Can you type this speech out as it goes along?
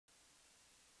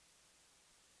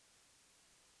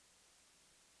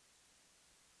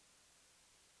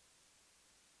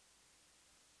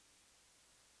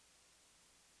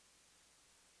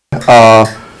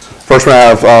First we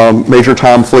have Major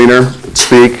Tom Fleener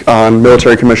speak on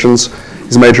military commissions.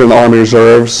 He's a major in the Army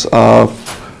Reserves,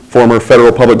 former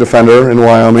federal public defender in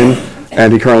Wyoming,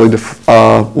 and he currently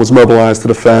was mobilized to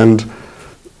defend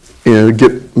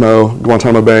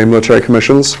Guantanamo Bay military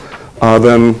commissions.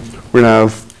 Then we're going to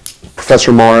have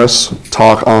Professor Morris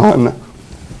talk on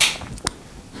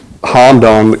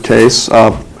Hamdan case.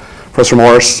 Professor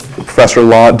Morris, professor of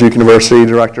law at Duke University,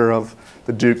 director of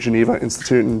the Duke Geneva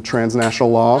Institute in Transnational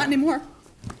Law. Not anymore.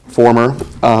 Former.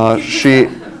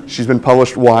 She's been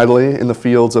published widely in the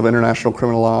fields of international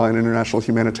criminal law and international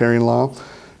humanitarian law,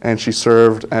 and she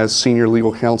served as senior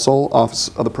legal counsel, Office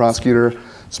of the Prosecutor,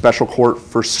 Special Court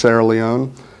for Sierra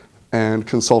Leone, and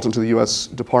consultant to the U.S.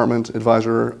 Department,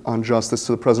 advisor on justice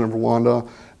to the President of Rwanda,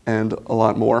 and a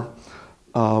lot more.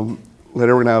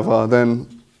 Later we're going to have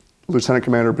then Lieutenant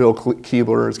Commander Bill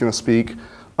Kuebler is going to speak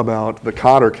about the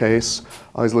Cotter case.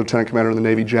 He's Lieutenant Commander in the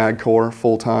Navy JAG Corps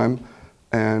full-time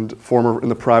and former in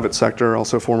the private sector,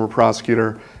 also former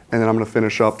prosecutor. And then I'm going to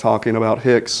finish up talking about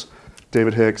Hicks,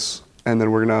 David Hicks, and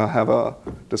then we're going to have a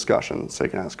discussion so you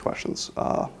can ask questions.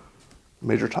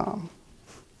 Major Tom.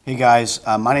 Hey guys,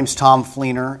 my name's Tom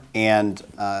Fleener, and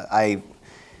I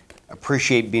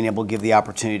appreciate being able to give the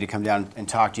opportunity to come down and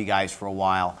talk to you guys for a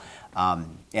while.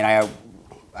 And I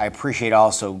appreciate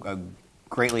also,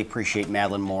 greatly appreciate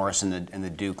Madeline Morris and the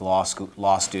Duke law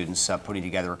students putting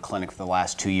together a clinic for the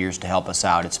last 2 years to help us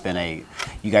out. It's been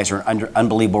you guys are an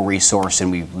unbelievable resource,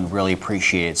 and we really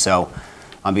appreciate it. So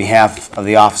on behalf of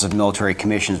the Office of Military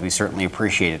Commissions, we certainly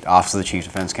appreciate it, Office of the Chief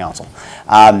Defense Counsel.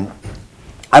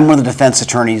 I'm one of the defense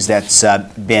attorneys that's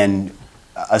been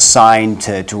assigned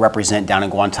to represent down in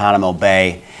Guantanamo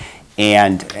Bay.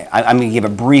 And I'm going to give a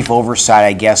brief oversight,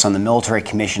 I guess, on the military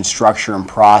commission structure and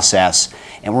process.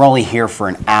 And we're only here for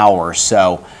an hour,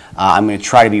 so I'm going to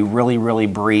try to be really, really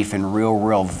brief and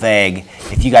real vague.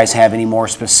 If you guys have any more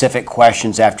specific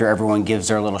questions after everyone gives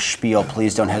their little spiel,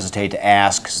 please don't hesitate to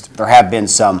ask. There have been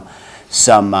some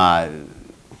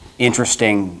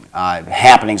interesting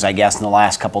happenings, I guess, in the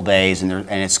last couple days, and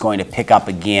it's going to pick up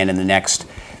again in the next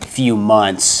few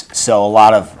months. So a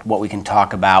lot of what we can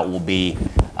talk about will be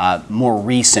more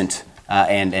recent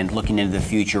and looking into the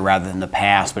future rather than the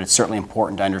past, but it's certainly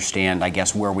important to understand, I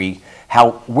guess, where we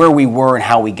were and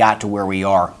how we got to where we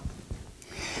are.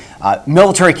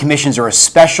 Military commissions are a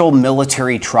special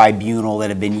military tribunal that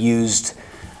have been used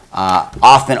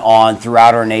off and on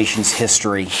throughout our nation's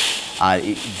history.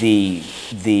 They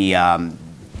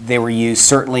were used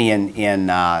certainly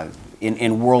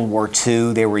in World War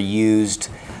II. They were used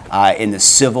in the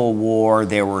Civil War.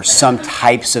 There were some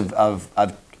types of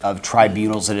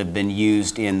tribunals that have been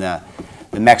used in the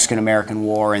Mexican-American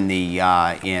War and the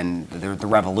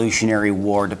Revolutionary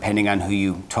War, depending on who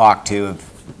you talk to,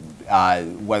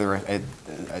 whether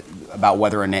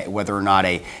or not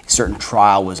a certain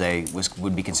trial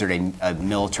would be considered a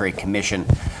military commission.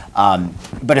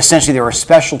 But essentially, there were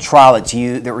special trials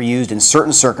that were used in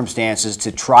certain circumstances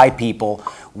to try people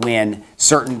when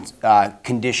certain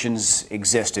conditions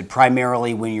existed,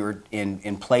 primarily when you were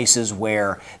in places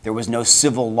where there was no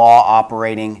civil law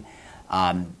operating,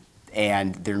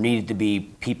 and there needed to be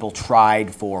people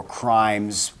tried for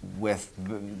crimes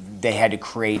they had to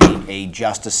create a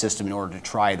justice system in order to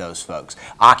try those folks.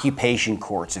 Occupation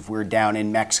courts, if we were down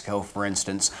in Mexico, for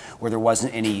instance, where there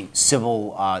wasn't any there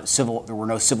were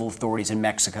no civil authorities in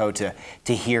Mexico to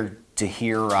hear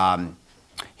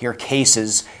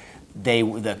cases,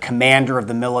 the commander of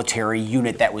the military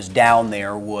unit that was down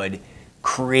there would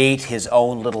create his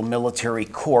own little military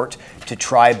court to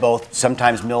try both,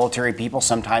 sometimes military people,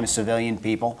 sometimes civilian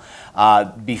people,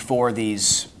 before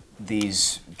these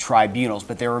tribunals.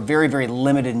 But they were very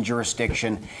limited in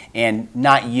jurisdiction and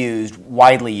not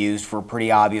widely used for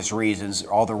pretty obvious reasons.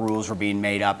 All the rules were being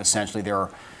made up. Essentially, there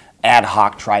are ad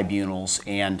hoc tribunals,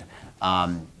 and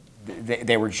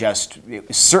they were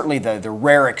certainly the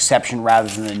rare exception rather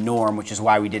than the norm, which is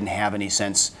why we didn't have any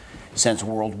since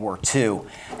World War II.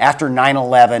 After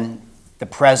 9/11, the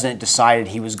president decided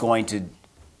he was going to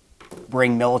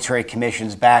bring military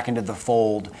commissions back into the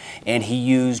fold, and he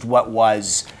used what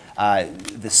was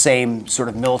the same sort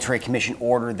of military commission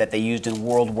order that they used in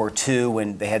World War II,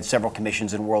 when they had several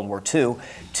commissions in World War II,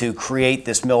 to create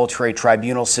this military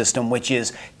tribunal system, which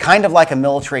is kind of like a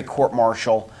military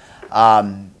court-martial,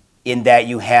 in that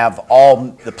you have all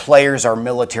the players are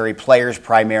military players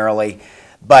primarily,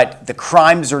 but the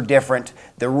crimes are different,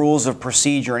 the rules of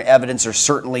procedure and evidence are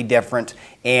certainly different,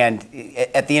 and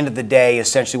at the end of the day,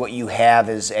 essentially what you have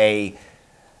is a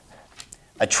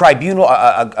tribunal,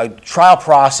 a trial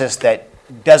process that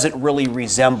doesn't really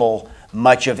resemble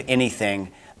much of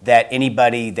anything that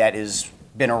anybody that is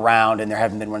been around, and there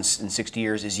haven't been one in 60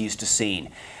 years, is used to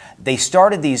seeing. They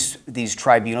started these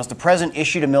tribunals. The president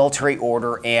issued a military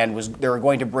order, and they were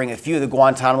going to bring a few of the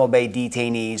Guantanamo Bay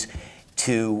detainees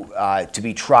to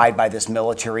be tried by this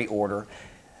military order.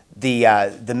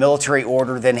 The military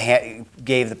order then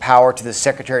gave the power to the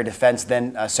Secretary of Defense,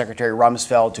 then Secretary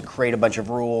Rumsfeld, to create a bunch of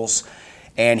rules.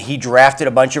 And he drafted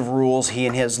a bunch of rules, he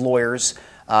and his lawyers,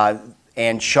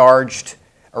 and charged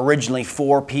originally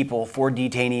 4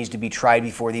 detainees to be tried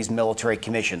before these military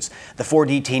commissions. The 4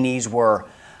 detainees were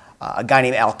a guy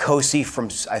named Al-Kosi from,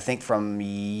 I think, from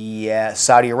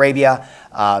Saudi Arabia.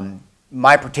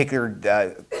 My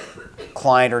particular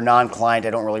client or non-client, I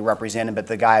don't really represent him, but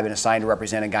the guy I've been assigned to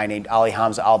represent, a guy named Ali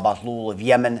Hamza al-Bahlul of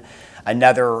Yemen,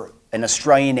 an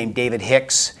Australian named David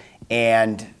Hicks,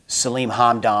 and Salim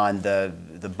Hamdan,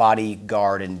 the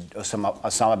bodyguard and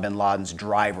Osama bin Laden's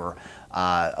driver,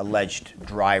 alleged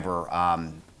driver.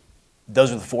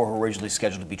 Those are the 4 who were originally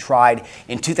scheduled to be tried.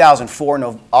 In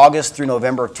 2004, August through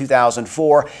November of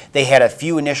 2004, they had a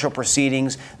few initial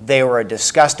proceedings. They were a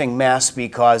disgusting mess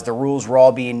because the rules were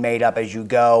all being made up as you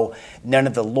go. None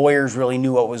of the lawyers really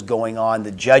knew what was going on.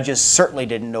 The judges certainly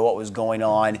didn't know what was going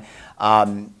on.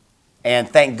 And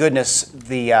thank goodness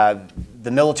the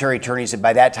military attorneys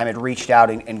by that time had reached out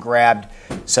and grabbed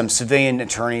some civilian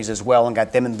attorneys as well and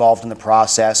got them involved in the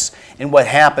process. And what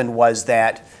happened was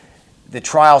that the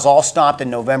trials all stopped in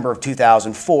November of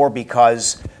 2004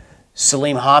 because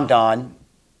Salim Hamdan,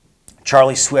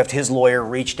 Charlie Swift, his lawyer,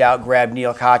 reached out, grabbed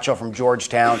Neil Kochel from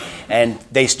Georgetown, and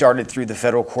they started through the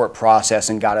federal court process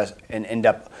and ended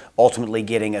up ultimately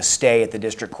getting a stay at the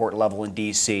district court level in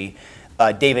D.C.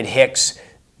 David Hicks,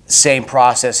 same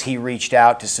process. He reached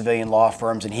out to civilian law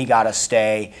firms and he got a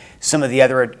stay. Some of the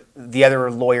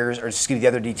other lawyers, or excuse me, the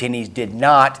other detainees did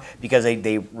not because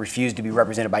they refused to be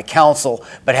represented by counsel.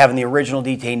 But having the original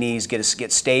detainees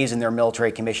get stays in their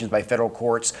military commissions by federal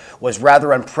courts was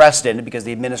rather unprecedented because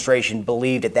the administration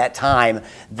believed at that time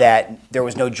that there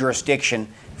was no jurisdiction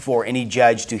for any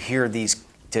judge to hear these,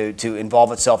 to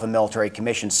involve itself in military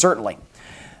commissions. Certainly,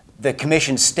 the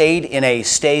commission stayed in a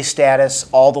stay status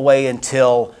all the way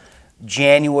until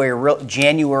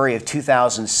January of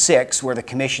 2006, where the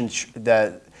commission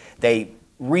they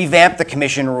revamped the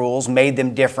commission rules, made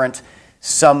them different,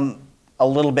 some a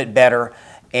little bit better,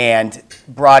 and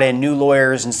brought in new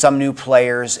lawyers and some new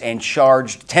players and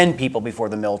charged 10 people before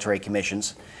the military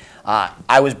commissions.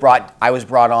 I was brought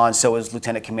on, so was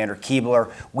Lieutenant Commander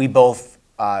Kuebler. We both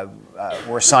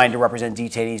were assigned to represent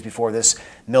detainees before this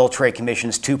military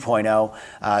commissions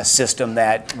 2.0 system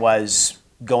that was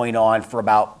going on for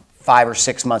about 5 or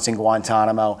 6 months in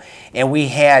Guantanamo. And we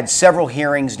had several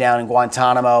hearings down in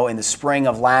Guantanamo in the spring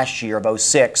of last year, of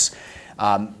 06.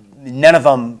 None of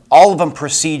them, all of them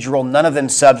procedural, none of them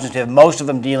substantive, most of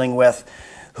them dealing with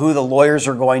who the lawyers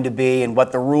are going to be and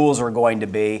what the rules are going to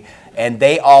be. And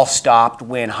they all stopped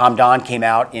when Hamdan came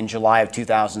out in July of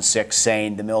 2006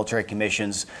 saying the military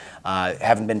commissions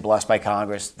haven't been blessed by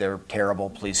Congress, they're terrible,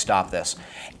 please stop this.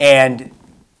 And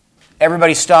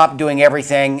everybody stopped doing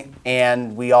everything,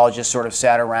 and we all just sort of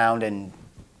sat around and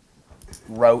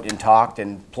wrote and talked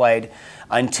and played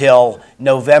until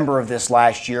November of this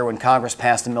last year when Congress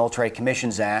passed the Military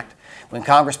Commissions Act. When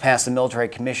Congress passed the Military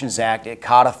Commissions Act, it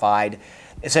codified,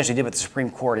 essentially did what the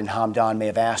Supreme Court in Hamdan may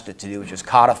have asked it to do, which was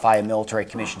codify a military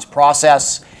commissions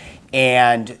process.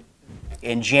 And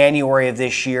in January of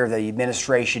this year, the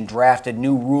administration drafted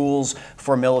new rules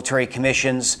for military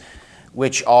commissions,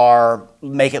 which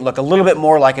make it look a little bit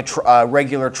more like a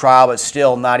regular trial, but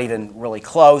still not even really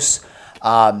close.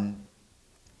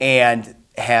 And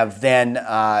have then,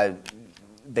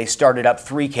 they started up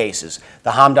 3 cases: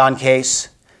 the Hamdan case,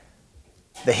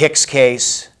 the Hicks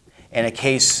case, and a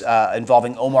case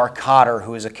involving Omar Khadr,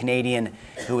 who is a Canadian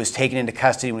who was taken into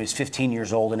custody when he was 15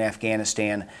 years old in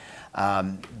Afghanistan.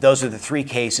 Those are the 3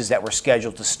 cases that were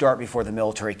scheduled to start before the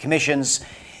military commissions.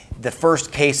 The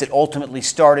first case that ultimately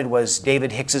started was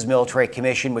David Hicks's military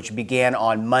commission, which began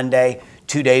on Monday,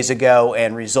 2 days ago,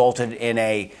 and resulted in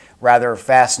a rather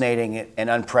fascinating and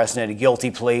unprecedented guilty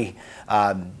plea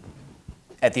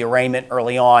at the arraignment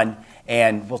early on,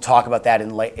 and we'll talk about that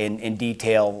in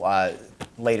detail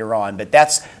later on. But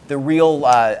that's the real,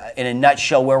 in a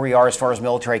nutshell, where we are as far as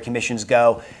military commissions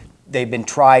go. They've been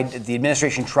tried, the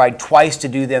administration tried twice to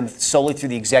do them solely through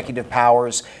the executive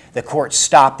powers. The court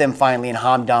stopped them finally in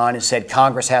Hamdan and said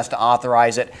Congress has to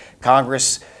authorize it.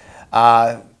 Congress,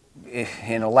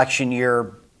 in election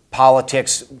year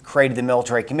politics, created the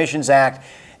Military Commissions Act,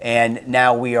 And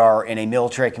now we are in a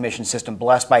military commission system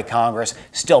blessed by Congress.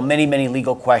 Still many, many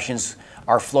legal questions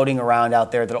are floating around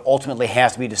out there that ultimately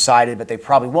have to be decided, but they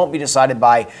probably won't be decided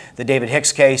by the David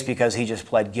Hicks case because he just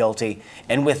pled guilty.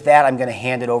 And with that, I'm going to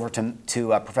hand it over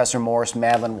to Professor Morris.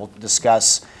 Madeline will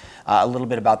discuss a little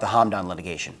bit about the Hamdan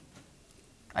litigation,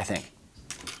 I think.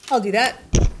 I'll do that.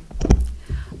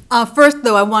 First,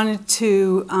 though, I wanted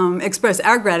to express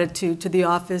our gratitude to the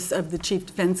Office of the Chief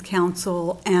Defense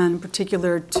Counsel, and in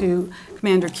particular to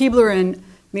Commander Kuebler and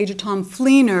Major Tom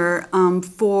Fleener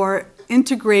for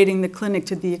integrating the clinic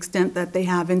to the extent that they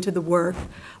have into the work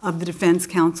of the Defense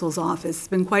Counsel's office. It's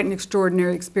been quite an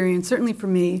extraordinary experience, certainly for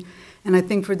me, and I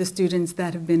think for the students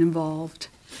that have been involved.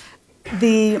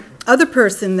 The other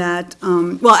person that,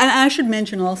 well, and I should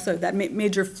mention also that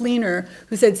Major Fleener,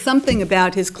 who said something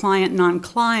about his client,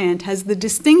 non-client, has the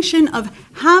distinction of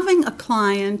having a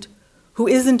client who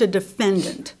isn't a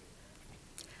defendant.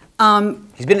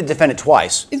 He's been a defendant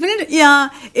twice. He's been, yeah.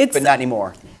 But not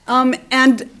anymore.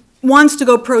 And wants to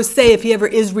go pro se if he ever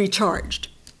is recharged.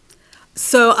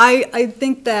 So I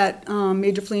think that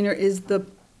Major Fleener is the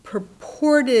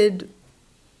purported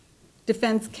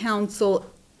defense counsel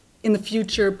in the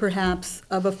future, perhaps,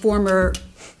 of a former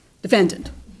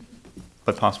defendant.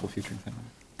 But possible future defendant.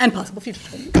 And possible future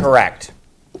defendant. Correct.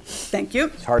 Thank you.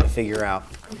 It's hard to figure out.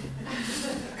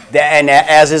 And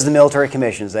as is the military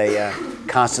commissions, they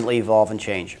constantly evolve and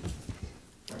change.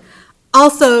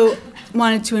 Also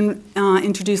wanted to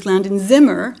introduce Landon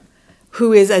Zimmer,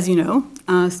 who is, as you know,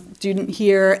 a student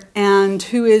here, and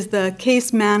who is the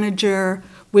case manager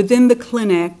within the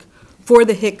clinic for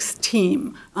the Hicks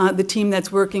team, the team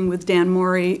that's working with Dan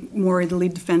Morey, the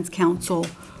lead defense counsel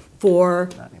for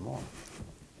Not anymore.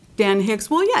 Dan Hicks.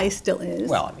 Well, yeah, he still is.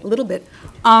 Well, I mean. A little bit.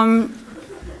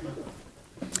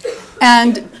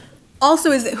 And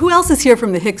also, who else is here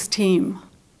from the Hicks team?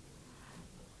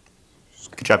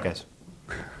 Good job, guys.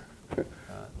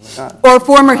 Or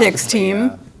former Hicks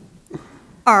team.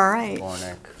 All right.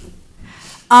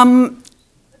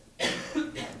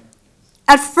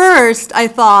 At first, I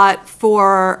thought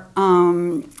for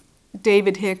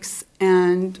David Hicks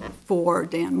and for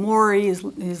Dan Morey,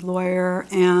 his lawyer,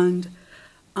 and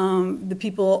the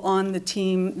people on the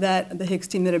team, the Hicks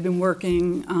team that have been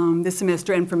working this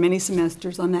semester and for many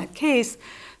semesters on that case,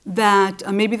 that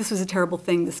maybe this was a terrible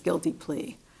thing, this guilty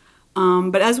plea.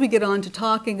 But as we get on to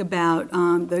talking about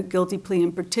the guilty plea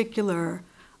in particular,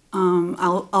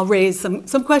 I'll raise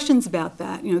some questions about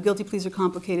that. You know, guilty pleas are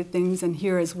complicated things, and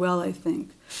here as well, I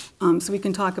think. So we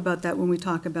can talk about that when we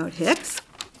talk about Hicks.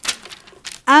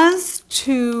 As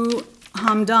to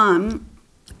Hamdan,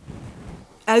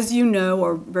 as you know,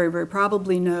 or very, very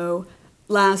probably know,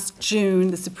 last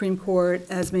June, the Supreme Court,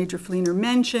 as Major Fleener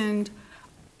mentioned,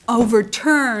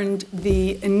 overturned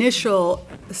the initial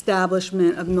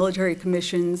establishment of military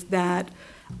commissions that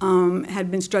had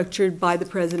been structured by the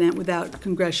president without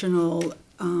congressional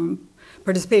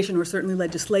participation or certainly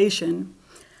legislation.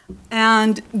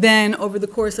 And then over the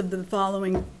course of the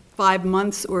following 5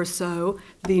 months or so,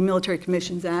 the Military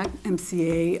Commissions Act,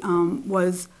 MCA,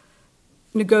 was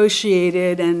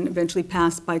negotiated and eventually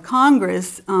passed by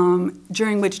Congress,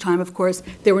 during which time, of course,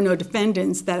 there were no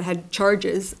defendants that had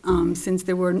charges, since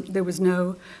there was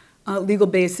no legal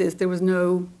basis, there was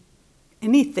no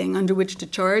anything under which to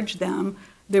charge them.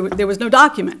 There was no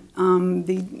document.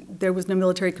 There was no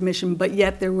military commission, but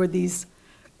yet there were these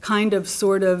kind of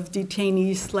sort of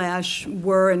detainees /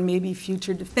 were and maybe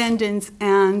future defendants.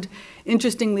 And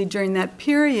interestingly, during that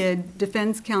period,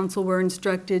 defense counsel were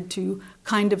instructed to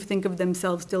kind of think of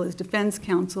themselves still as defense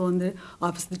counsel, and the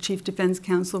Office of the Chief Defense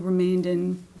Counsel remained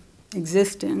in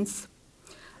existence.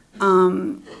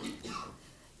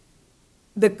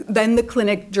 Then the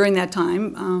clinic during that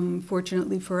time,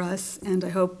 fortunately for us, and I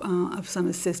hope of some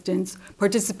assistance,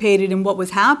 participated in what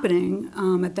was happening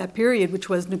at that period, which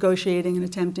was negotiating and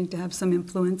attempting to have some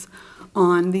influence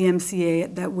on the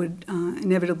MCA that would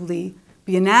inevitably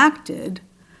be enacted,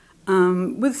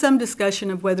 with some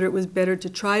discussion of whether it was better to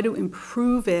try to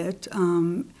improve it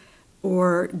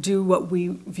or do what we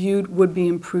viewed would be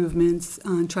improvements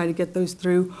and try to get those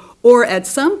through, or at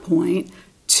some point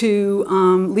to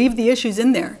leave the issues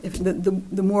in there. If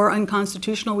the more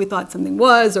unconstitutional we thought something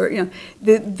was, or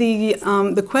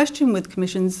the question with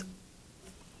commissions,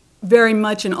 very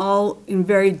much in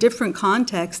very different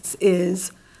contexts,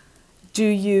 is: do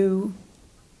you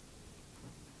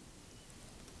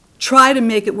try to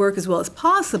make it work as well as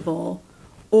possible,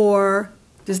 or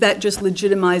does that just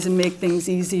legitimize and make things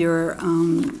easier?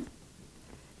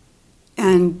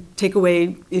 And take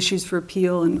away issues for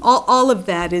appeal, and all of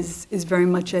that is very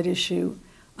much at issue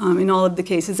in all of the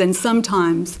cases, and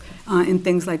sometimes in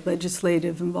things like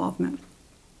legislative involvement.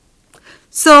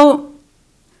 So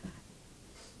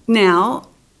now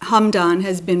Hamdan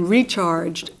has been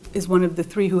recharged, is one of the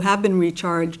 3 who have been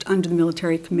recharged under the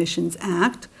Military Commissions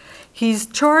Act. He's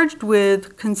charged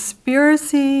with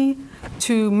conspiracy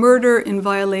to murder in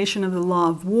violation of the law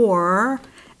of war,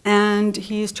 and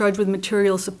he's charged with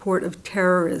material support of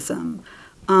terrorism.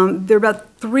 There are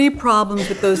about 3 problems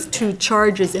with those 2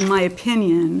 charges, in my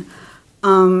opinion.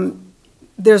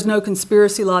 There's no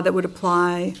conspiracy law that would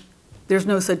apply. There's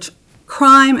no such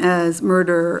crime as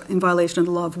murder in violation of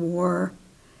the law of war.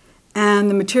 And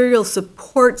the material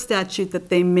support statute that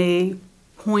they may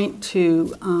point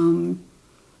to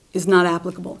is not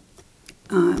applicable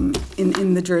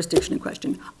in the jurisdiction in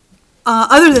question.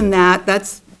 Other than that,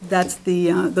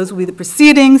 those will be the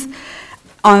proceedings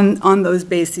on those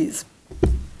bases.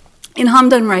 In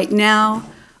Hamdan right now,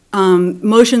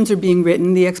 motions are being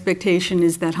written. The expectation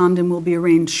is that Hamdan will be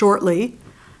arraigned shortly,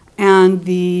 and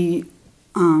the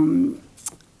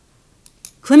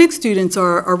clinic students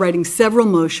are writing several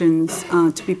motions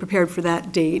to be prepared for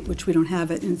that date, which we don't have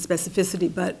it in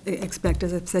specificity, but expect,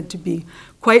 as I've said, to be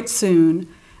quite soon.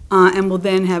 And we'll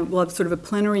have sort of a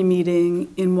plenary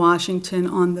meeting in Washington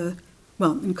in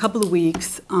a couple of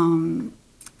weeks,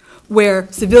 where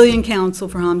civilian counsel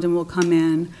for Hamdan will come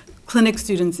in, clinic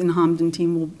students in the Hamdan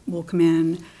team will come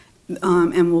in,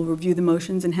 and we'll review the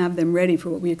motions and have them ready for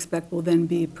what we expect will then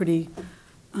be a pretty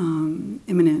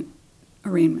imminent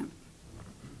arraignment.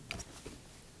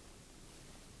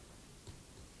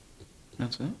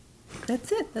 That's it?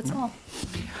 That's it. That's all.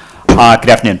 Good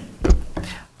afternoon.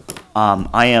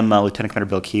 I am Lieutenant Commander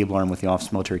Bill Kuebler. I'm with the Office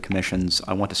of Military Commissions.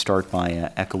 I want to start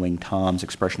by echoing Tom's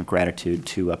expression of gratitude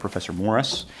to Professor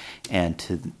Morris and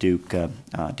to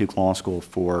Duke Law School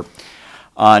for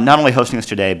not only hosting us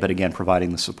today, but again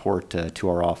providing the support to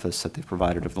our office that they've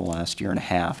provided over the last year and a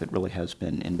half. It really has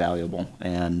been invaluable,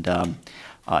 and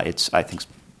it's, I think,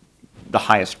 the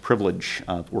highest privilege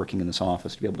of working in this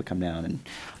office to be able to come down and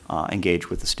engage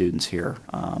with the students here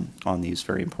on these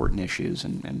very important issues,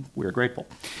 and we're grateful.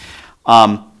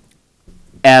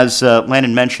 As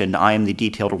Landon mentioned, I am one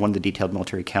of the detailed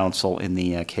military counsel in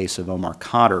the case of Omar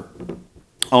Khadr.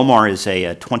 Omar is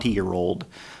a 20-year-old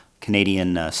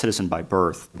Canadian citizen by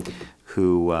birth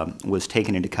who was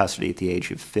taken into custody at the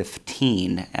age of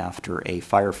 15 after a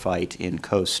firefight in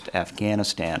Khost,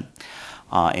 Afghanistan,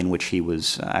 in which he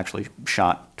was actually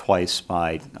shot twice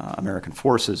by American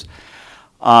forces.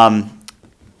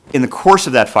 In the course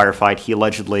of that firefight, he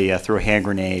allegedly threw a hand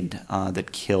grenade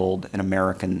that killed an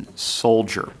American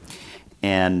soldier.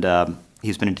 And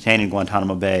he's been detained in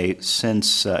Guantanamo Bay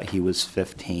since he was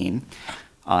 15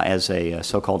 as a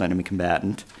so-called enemy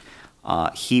combatant.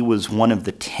 He was one of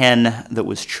the 10 that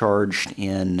was charged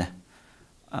in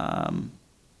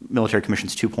Military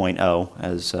Commissions 2.0,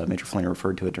 as Major Fleener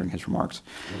referred to it during his remarks.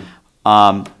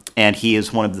 And he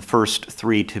is one of the first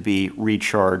 3 to be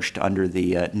recharged under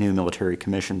the new Military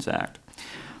Commissions Act.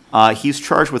 He's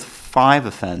charged with 5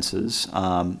 offenses: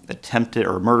 attempted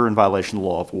or murder in violation of the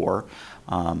law of war,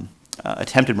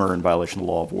 attempted murder in violation of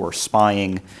the law of war,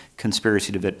 spying,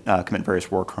 conspiracy to commit various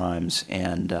war crimes,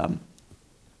 and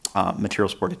material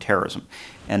support of terrorism.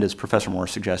 And as Professor Moore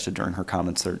suggested during her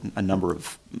comments, there are a number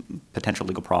of potential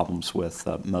legal problems with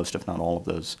most, if not all, of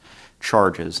those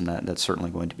charges, and that's certainly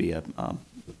going to be a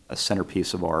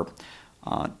centerpiece of our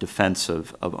defense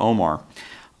of Omar.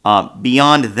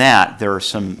 Beyond that, there are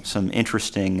some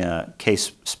interesting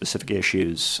case-specific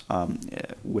issues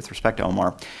with respect to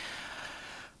Omar.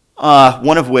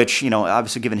 One of which,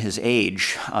 obviously given his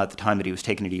age at the time that he was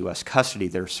taken into U.S. custody,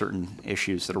 there are certain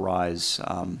issues that arise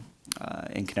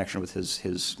in connection with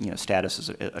his status as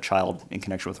a child in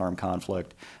connection with armed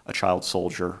conflict, a child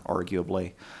soldier,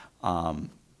 arguably.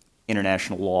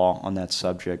 International law on that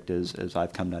subject, as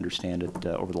I've come to understand it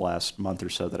over the last month or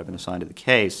so that I've been assigned to the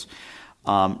case,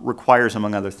 requires,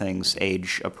 among other things,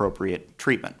 age-appropriate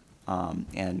treatment.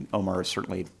 And Omar has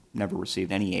certainly never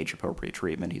received any age-appropriate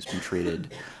treatment. He's been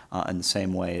treated in the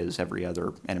same way as every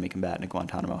other enemy combatant at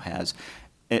Guantanamo has.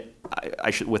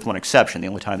 With one exception, the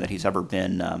only time that he's ever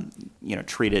been,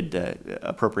 treated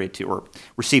appropriate to or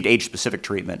received age-specific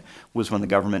treatment was when the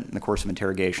government, in the course of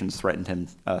interrogations,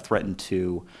 threatened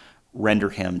to render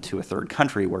him to a third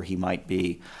country where he might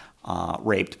be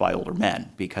raped by older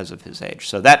men because of his age.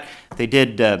 So that they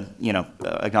did,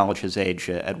 acknowledge his age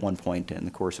at one point in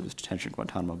the course of his detention at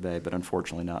Guantanamo Bay, but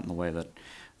unfortunately not in the way that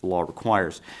the law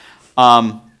requires.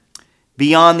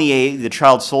 Beyond the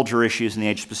child soldier issues and the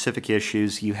age-specific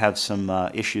issues, you have some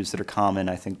issues that are common,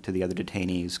 I think, to the other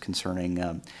detainees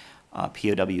concerning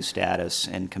POW status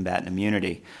and combatant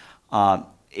immunity.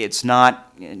 it's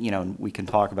not, we can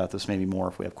talk about this maybe more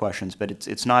if we have questions, but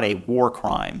it's not a war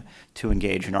crime to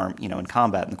engage in in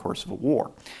combat in the course of a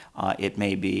war. It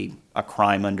may be a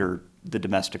crime under the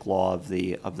domestic law of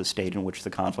the state in which the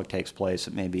conflict takes place.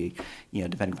 It may be,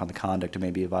 depending upon the conduct, it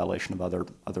may be a violation of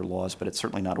other laws, but it's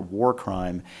certainly not a war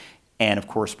crime. And of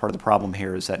course, part of the problem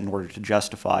here is that in order to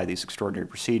justify these extraordinary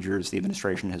procedures, the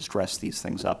administration has dressed these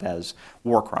things up as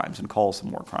war crimes and calls them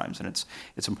war crimes. And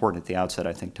it's important at the outset,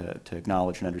 I think, to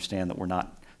acknowledge and understand that we're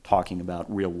not talking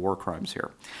about real war crimes here.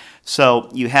 So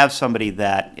you have somebody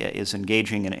that is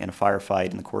engaging in a firefight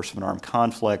in the course of an armed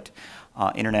conflict.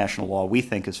 International law, we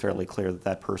think, is fairly clear that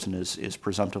that person is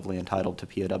presumptively entitled to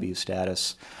POW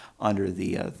status under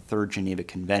the Third Geneva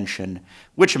Convention,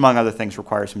 which, among other things,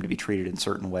 requires him to be treated in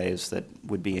certain ways that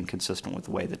would be inconsistent with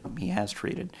the way that he has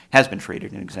been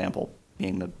treated. An example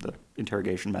being the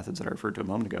interrogation methods that I referred to a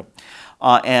moment ago.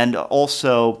 And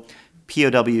also,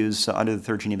 POWs under the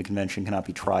Third Geneva Convention cannot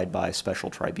be tried by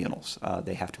special tribunals.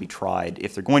 They have to be tried,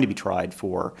 if they're going to be tried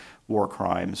for war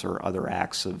crimes or other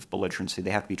acts of belligerency,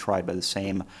 they have to be tried by the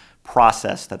same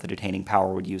process that the detaining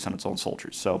power would use on its own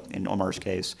soldiers. So in Omar's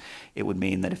case, it would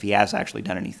mean that if he has actually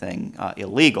done anything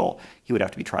illegal, he would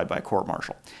have to be tried by a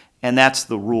court-martial. And that's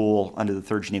the rule under the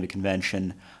Third Geneva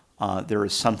Convention. There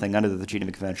is something under the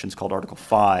Geneva Conventions called Article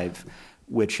 5,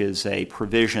 which is a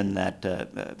provision that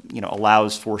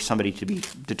allows for somebody to be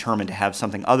determined to have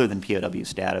something other than POW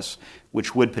status,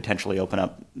 which would potentially open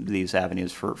up these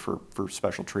avenues for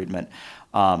special treatment.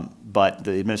 But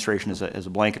the administration, as a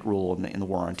blanket rule in the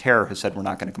war on terror, has said we're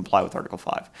not going to comply with Article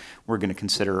 5. We're going to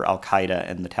consider al-Qaeda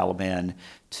and the Taliban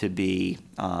to be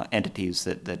entities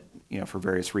that for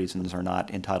various reasons are not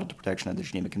entitled to protection under the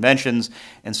Geneva Conventions.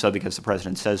 And so because the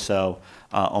president says so,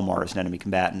 Omar is an enemy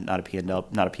combatant, not a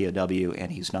POW,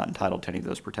 and he's not entitled to any of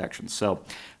those protections. So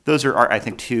those are, I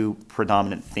think, two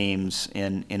predominant themes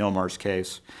in Omar's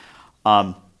case.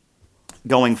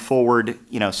 Going forward,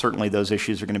 certainly those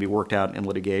issues are going to be worked out in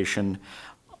litigation.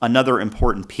 Another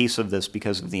important piece of this,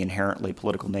 because of the inherently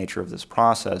political nature of this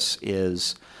process,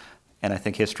 is, and I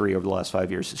think history over the last 5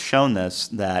 years has shown this,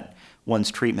 that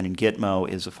one's treatment in Gitmo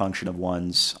is a function of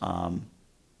one's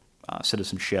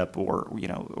citizenship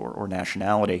or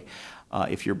nationality.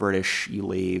 If you're British, you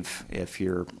leave. If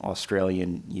you're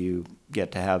Australian, you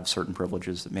get to have certain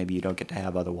privileges that maybe you don't get to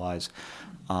have otherwise.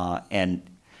 And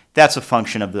that's a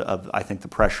function of I think, the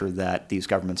pressure that these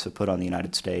governments have put on the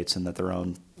United States and that their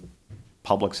own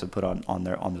publics have put on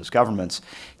those governments.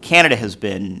 Canada has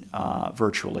been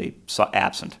virtually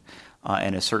absent.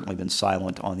 And has certainly been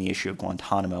silent on the issue of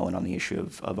Guantanamo and on the issue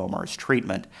of Omar's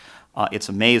treatment. It's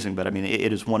amazing, but I mean,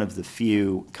 it is one of the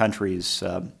few countries,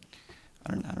 I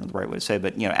don't know the right way to say it,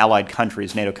 but allied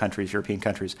countries, NATO countries, European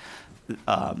countries,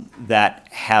 that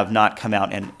have not come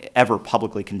out and ever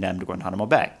publicly condemned Guantanamo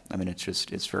Bay. I mean,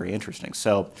 it's very interesting.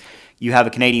 So you have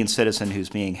a Canadian citizen who's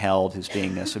being held, who's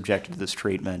being subjected to this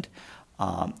treatment,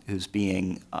 who's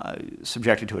being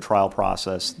subjected to a trial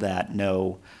process that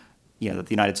that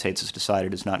the United States has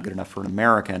decided is not good enough for an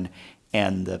American,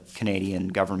 and the Canadian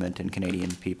government and Canadian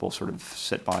people sort of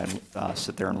sit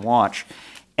there and watch.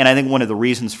 And I think one of the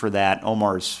reasons for that,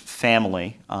 Omar's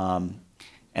family, and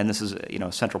this is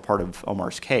a central part of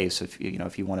Omar's case. If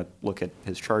you want to look at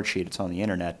his charge sheet, it's on the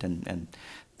internet, and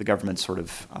the government sort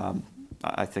of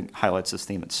I think highlights this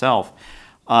theme itself.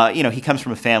 He comes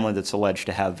from a family that's alleged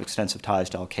to have extensive ties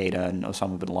to al-Qaeda and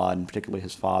Osama bin Laden, particularly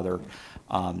his father.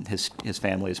 His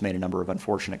family has made a number of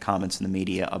unfortunate comments in the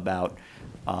media about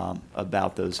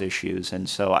those issues, and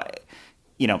so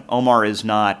Omar is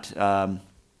not,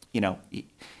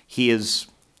 he's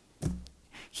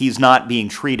not being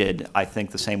treated, I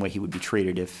think, the same way he would be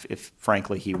treated if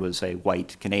frankly he was a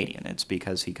white Canadian. It's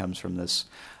because he comes from this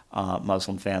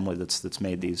Muslim family that's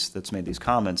made these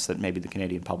comments that maybe the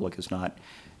Canadian public is not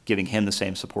giving him the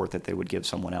same support that they would give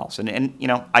someone else. And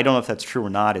I don't know if that's true or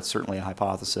not. It's certainly a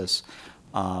hypothesis.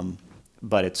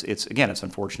 But it's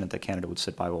unfortunate that Canada would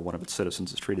sit by while one of its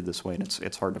citizens is treated this way, and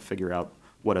it's hard to figure out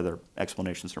what other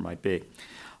explanations there might be.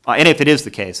 And if it is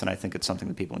the case, then I think it's something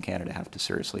that people in Canada have to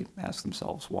seriously ask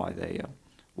themselves why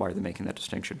are they making that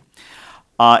distinction.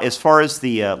 As far as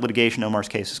the litigation in Omar's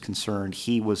case is concerned,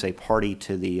 he was a party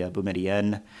to the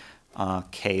Boumediene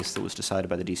case that was decided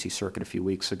by the D.C. Circuit a few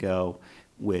weeks ago,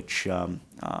 which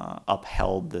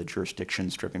upheld the jurisdiction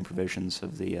stripping provisions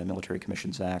of the Military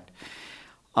Commissions Act.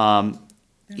 Sorry?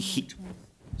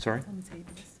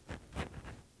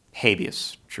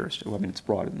 Habeas jurisdiction. Well, I mean, it's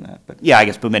broader than that, but yeah, I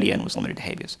guess Boumediene was limited to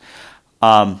habeas.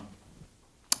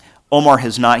 Omar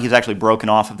has not. He's actually broken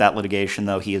off of that litigation,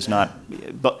 though he is not.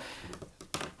 But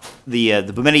The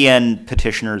Boumediene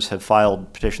petitioners have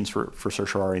filed petitions for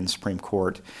certiorari in the Supreme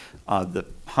Court. The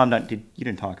Hamdan, you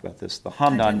didn't talk about this. The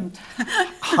Hamdan,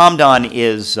 Hamdan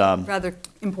is Rather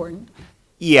important.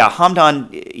 yeah,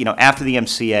 Hamdan. After the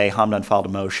MCA, Hamdan filed a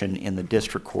motion in the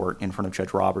district court in front of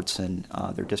Judge Robertson,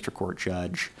 their district court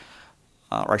judge.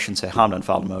 Or I shouldn't say Hamdan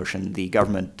filed a motion. The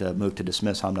government moved to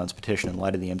dismiss Hamdan's petition in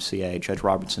light of the MCA. Judge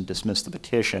Robertson dismissed the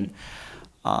petition.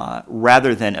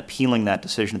 Rather than appealing that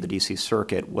decision of the D.C.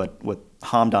 Circuit, what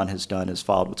Hamdan has done is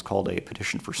filed what's called a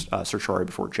petition for certiorari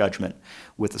before judgment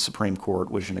with the Supreme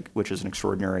Court, which is an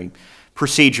extraordinary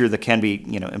procedure that can be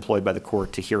employed by the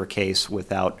court to hear a case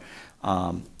without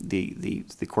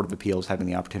the Court of Appeals having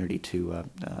the opportunity to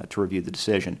review the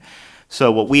decision. So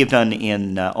what we have done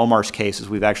in Omar's case is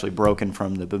we've actually broken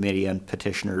from the Boumediene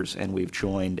petitioners and we've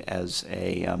joined as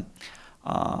a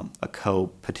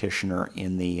co-petitioner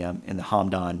in the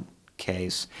Hamdan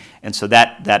case, and so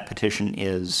that petition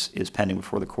is pending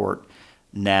before the court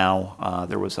now.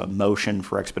 There was a motion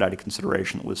for expedited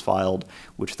consideration that was filed,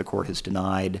 which the court has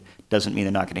denied. Doesn't mean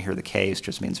they're not going to hear the case;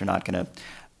 just means they're not going to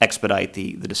expedite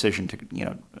the decision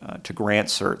to grant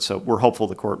cert. So we're hopeful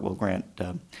the court will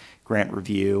grant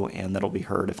review, and that'll be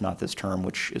heard, if not this term,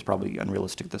 which is probably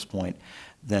unrealistic at this point,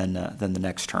 then the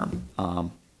next term.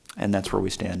 And that's where we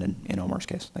stand in Omar's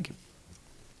case. Thank you.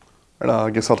 I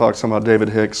guess I'll talk some about David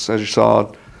Hicks. As you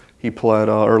saw, he pled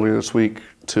earlier this week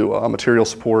to material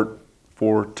support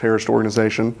for terrorist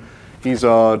organization. He's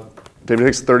David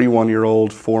Hicks,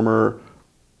 31-year-old former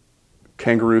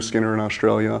kangaroo skinner in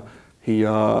Australia. He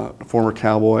former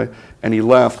cowboy, and he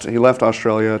left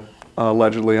Australia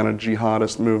allegedly on a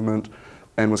jihadist movement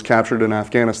and was captured in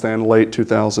Afghanistan late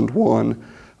 2001.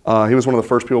 He was one of the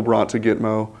first people brought to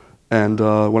Gitmo and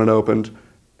when it opened,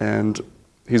 and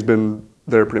he's been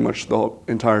there pretty much the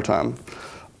entire time.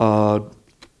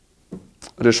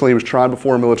 Additionally, he was tried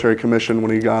before a military commission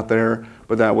when he got there,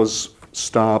 but that was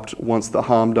stopped once the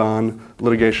Hamdan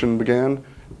litigation began,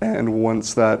 and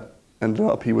once that ended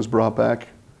up, he was brought back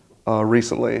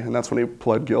recently, and that's when he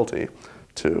pled guilty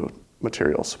to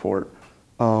material support.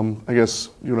 I guess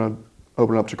you want to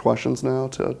open it up to questions now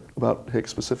about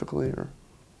Hicks specifically, or?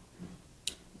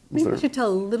 Maybe you should tell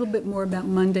a little bit more about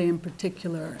Monday in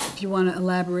particular, if you want to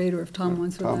elaborate, or if Tom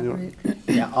wants to elaborate.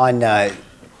 Yeah,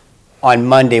 on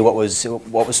Monday, what was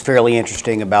fairly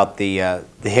interesting about the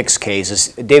Hicks case is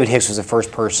David Hicks was the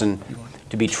first person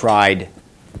to be tried.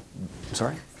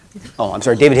 Sorry? Oh, I'm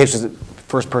sorry. David Hicks was the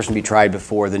first person to be tried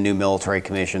before the new military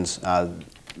commissions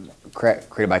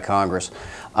created by Congress.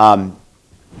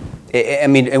 I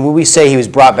mean, and when we say he was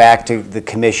brought back to the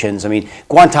commissions, I mean,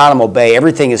 Guantanamo Bay,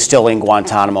 everything is still in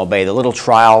Guantanamo Bay. The little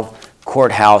trial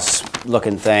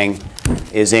courthouse-looking thing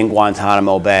is in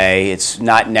Guantanamo Bay. It's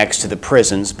not next to the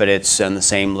prisons, but it's in the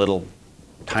same little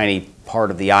tiny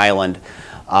part of the island.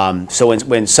 So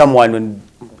when someone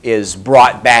is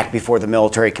brought back before the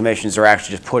military commissions, they're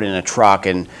actually just put in a truck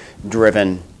and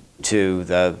driven to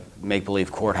the make-believe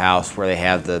courthouse where they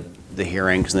have the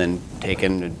hearings and then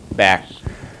taken back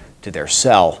to their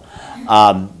cell.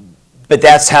 But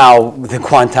that's how the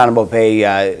Guantanamo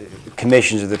Bay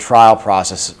commissions or the trial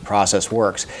process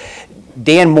works.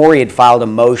 Dan Morey had filed a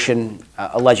motion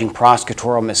alleging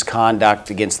prosecutorial misconduct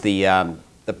against the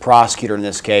prosecutor in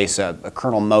this case,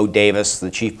 Colonel Mo Davis, the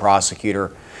chief prosecutor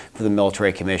for the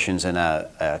military commissions, and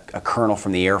a colonel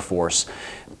from the Air Force.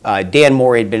 Dan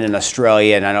Morey had been in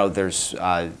Australia, and I know there's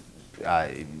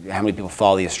how many people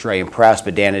follow the Australian press,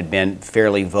 but Dan had been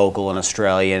fairly vocal in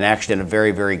Australia and actually done a very,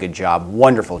 very good job,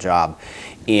 wonderful job,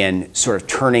 in sort of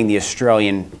turning the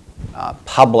Australian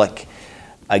public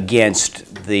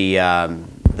against the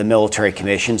military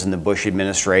commissions and the Bush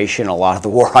administration, a lot of the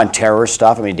war on terror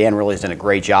stuff. I mean, Dan really has done a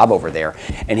great job over there,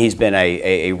 and he's been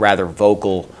a rather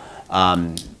vocal.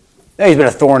 He's been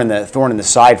a thorn in the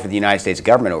side for the United States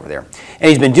government over there, and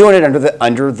he's been doing it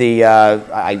under the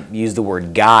I use the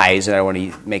word guise, and I don't want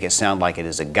to make it sound like it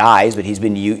is a guise, but he's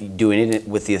been doing it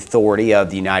with the authority of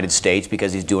the United States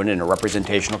because he's doing it in a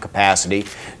representational capacity,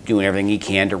 doing everything he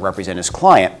can to represent his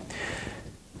client.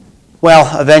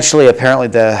 Well, eventually, apparently,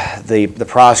 the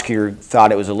prosecutor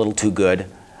thought it was a little too good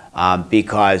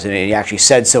because, and he actually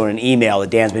said so in an email, that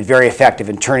Dan's been very effective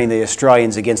in turning the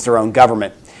Australians against their own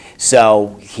government.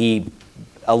 So he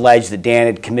alleged that Dan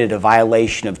had committed a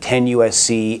violation of 10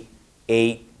 U.S.C.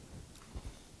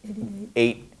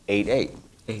 888,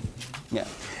 yeah,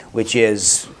 which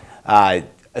is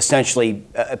essentially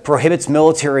prohibits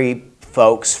military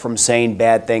folks from saying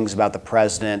bad things about the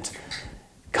president,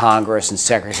 Congress, and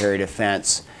Secretary of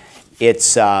Defense.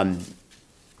 It's a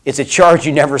charge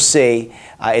you never see.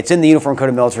 It's in the Uniform Code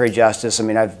of Military Justice. I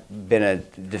mean, I've been a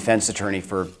defense attorney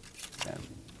for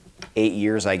 8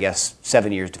 years, I guess,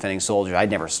 7 years defending soldiers. I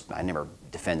never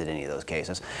defended any of those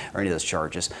cases or any of those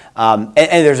charges. And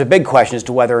there's a big question as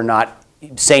to whether or not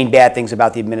saying bad things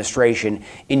about the administration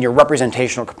in your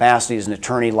representational capacity as an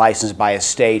attorney licensed by a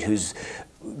state who's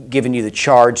given you the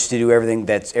charge to do everything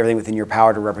within your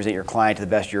power to represent your client to the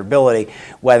best of your ability,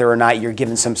 whether or not you're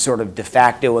given some sort of de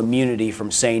facto immunity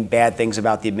from saying bad things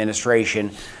about the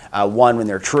administration, one, when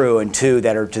they're true, and two,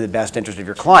 that are to the best interest of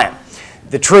your client.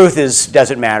 The truth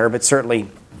doesn't matter, but certainly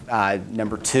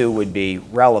number two would be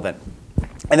relevant.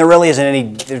 And there really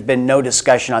isn't there's been no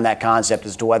discussion on that concept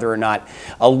as to whether or not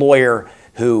a lawyer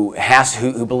who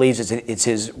believes it's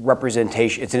his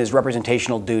representation, it's in his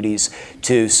representational duties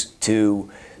to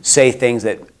say things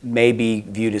that may be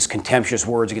viewed as contemptuous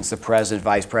words against the president,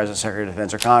 vice president, secretary of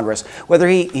defense, or Congress, whether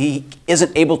he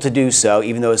isn't able to do so,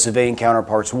 even though his civilian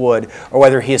counterparts would, or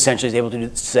whether he essentially is able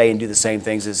to say and do the same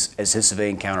things as his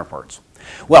civilian counterparts.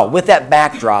 Well, with that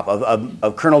backdrop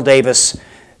of Colonel Davis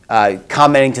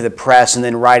commenting to the press and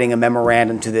then writing a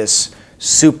memorandum to this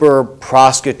super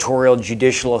prosecutorial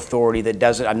judicial authority that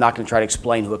doesn't, I'm not going to try to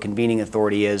explain who a convening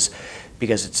authority is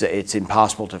because it's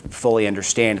impossible to fully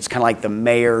understand. It's kind of like the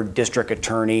mayor, district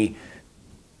attorney,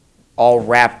 all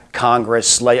wrapped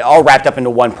Congress, all wrapped up into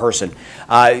one person.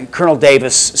 Colonel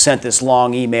Davis sent this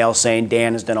long email saying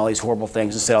Dan has done all these horrible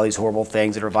things and said all these horrible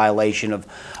things that are a violation of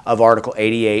Article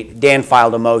 88. Dan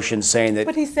filed a motion saying that...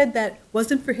 But he said that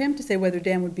wasn't for him to say whether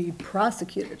Dan would be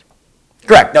prosecuted.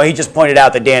 Correct. No, he just pointed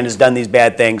out that Dan has done these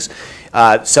bad things.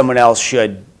 Someone else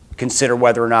should consider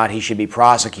whether or not he should be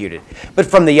prosecuted. But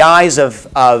from the eyes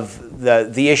of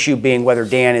the issue being whether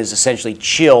Dan is essentially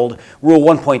chilled, Rule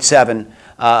 1.7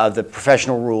 of the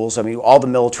professional rules, I mean, all the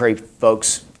military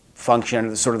folks function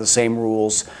under sort of the same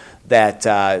rules that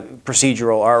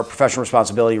procedural or professional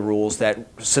responsibility rules that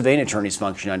civilian attorneys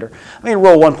function under. I mean,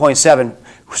 Rule 1.7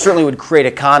 certainly would create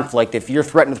a conflict if you're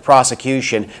threatened with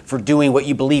prosecution for doing what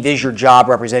you believe is your job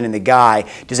representing the guy.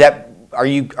 Do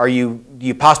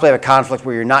you possibly have a conflict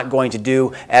where you're not going to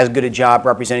do as good a job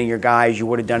representing your guy as you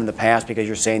would have done in the past because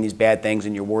you're saying these bad things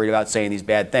and you're worried about saying these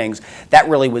bad things? That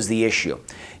really was the issue.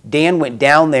 Dan went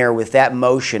down there with that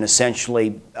motion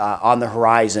essentially on the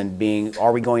horizon, being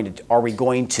they're going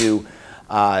to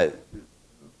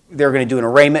do an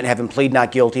arraignment, have him plead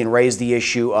not guilty, and raise the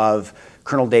issue of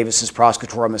Colonel Davis's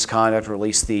prosecutorial misconduct, or at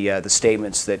least the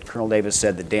statements that Colonel Davis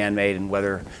said that Dan made, and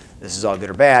whether this is all good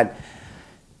or bad.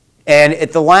 And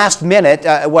at the last minute,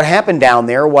 what happened down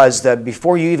there was that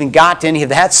before you even got to any of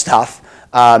that stuff,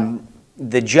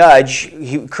 the judge,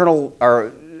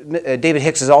 David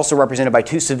Hicks is also represented by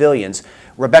two civilians.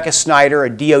 Rebecca Snyder, a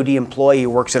DOD employee who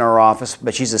works in our office,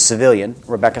 but she's a civilian,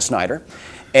 Rebecca Snyder,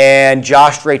 and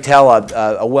Josh Draytell,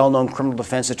 a well-known criminal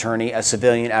defense attorney, a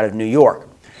civilian out of New York.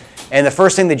 And the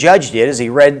first thing the judge did is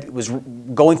was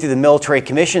going through the Military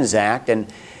Commissions Act,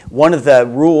 and one of the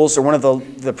rules or one of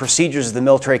the procedures of the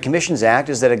Military Commissions Act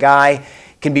is that a guy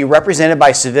can be represented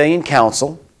by civilian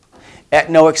counsel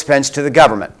at no expense to the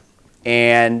government.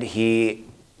 And he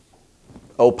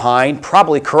opined,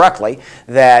 probably correctly,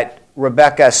 that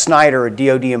Rebecca Snyder, a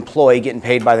DOD employee getting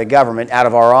paid by the government out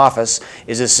of our office,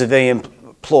 is a civilian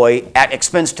employee at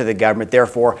expense to the government.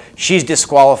 Therefore, she's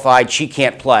disqualified. She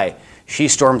can't play. She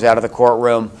storms out of the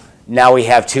courtroom. Now we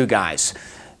have two guys.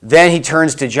 Then he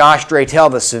turns to Josh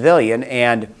Draytell, the civilian,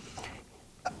 and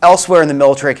elsewhere in the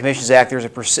Military Commissions Act, there's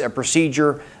a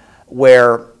procedure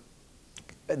where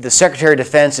the Secretary of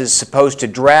Defense is supposed to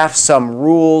draft some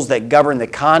rules that govern the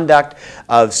conduct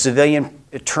of civilian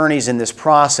attorneys in this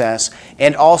process,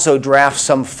 and also draft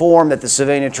some form that the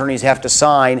civilian attorneys have to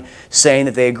sign saying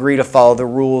that they agree to follow the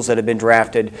rules that have been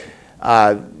drafted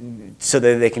so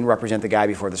that they can represent the guy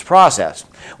before this process.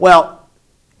 Well,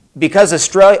 because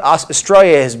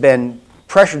Australia has been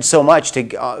pressured so much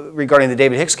regarding the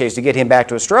David Hicks case to get him back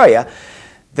to Australia,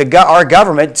 our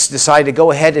government decided to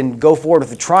go ahead and go forward with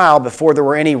the trial before there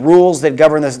were any rules that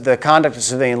govern the conduct of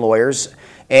civilian lawyers,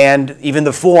 and even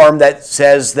the form that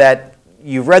says that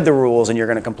you've read the rules and you're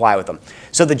going to comply with them.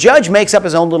 So the judge makes up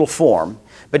his own little form,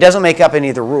 but doesn't make up any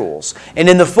of the rules. And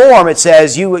in the form it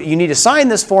says you need to sign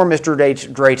this form, Mr.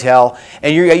 Draytell,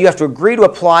 and you have to agree to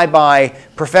apply by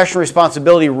professional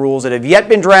responsibility rules that have yet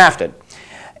been drafted.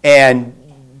 And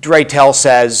Draytell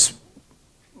says,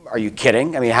 are you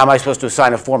kidding? I mean, how am I supposed to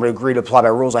sign a form to agree to apply by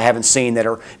rules I haven't seen that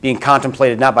are being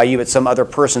contemplated not by you but some other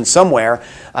person somewhere?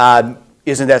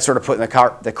 Isn't that sort of putting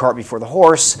the cart before the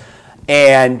horse?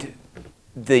 And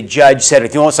the judge said,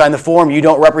 if you won't sign the form, you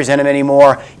don't represent him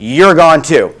anymore, you're gone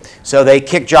too. So they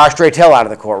kicked Josh Draytell out of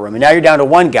the courtroom. And now you're down to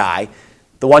one guy,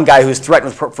 the one guy who's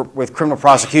threatened with criminal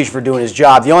prosecution for doing his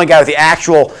job, the only guy with the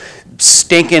actual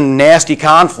stinking, nasty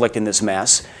conflict in this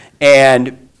mess.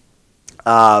 And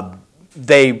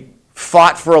they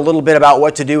fought for a little bit about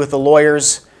what to do with the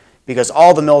lawyers, because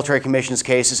all the military commissions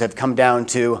cases have come down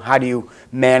to how do you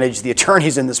manage the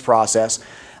attorneys in this process.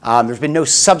 There's been no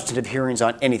substantive hearings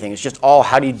on anything. It's just all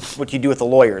what do you do with the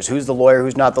lawyers? Who's the lawyer?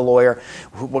 Who's not the lawyer?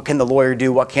 What can the lawyer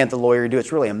do? What can't the lawyer do?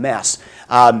 It's really a mess.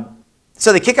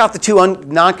 So they kick out the two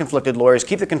non-conflicted lawyers,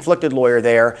 keep the conflicted lawyer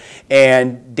there,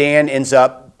 and Dan ends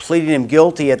up pleading him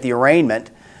guilty at the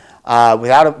arraignment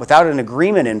without an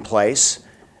agreement in place.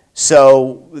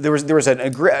 So there was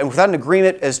without an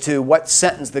agreement as to what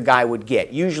sentence the guy would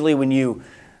get. Usually when you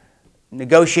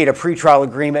negotiate a pretrial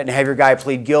agreement and have your guy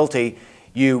plead guilty,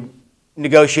 you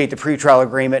negotiate the pretrial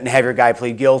agreement and have your guy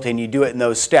plead guilty, and you do it in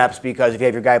those steps, because if you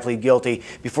have your guy plead guilty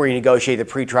before you negotiate the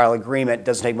pretrial agreement, it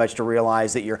doesn't take much to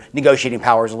realize that your negotiating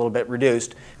power is a little bit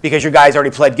reduced because your guy's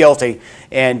already pled guilty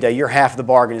and your half of the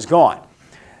bargain is gone.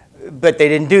 But they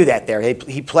didn't do that there.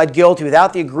 He pled guilty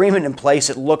without the agreement in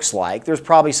place, it looks like. There's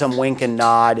probably some wink and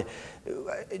nod.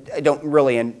 I don't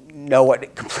really know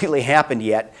what completely happened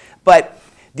yet. But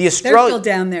the Australian... They're still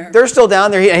down there. They're still down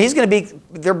there. And he's going to be...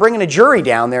 They're bringing a jury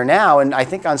down there now. And I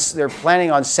think they're planning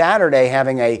on Saturday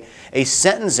having a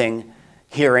sentencing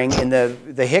hearing in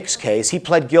the Hicks case. He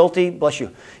pled guilty, bless you,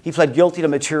 he pled guilty to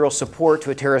material support to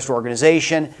a terrorist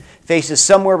organization, faces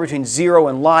somewhere between 0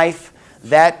 and life.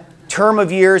 That term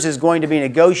of years is going to be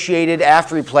negotiated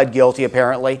after he pled guilty,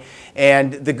 apparently.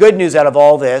 And the good news out of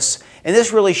all this, and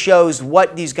this really shows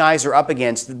what these guys are up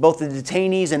against, both the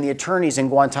detainees and the attorneys in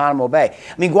Guantanamo Bay.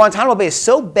 I mean, Guantanamo Bay is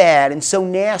so bad and so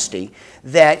nasty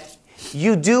that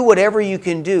you do whatever you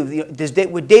can do.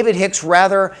 Would David Hicks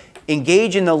rather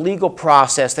engage in the legal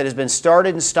process that has been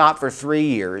started and stopped for 3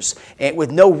 years, and with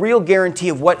no real guarantee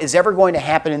of what is ever going to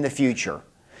happen in the future,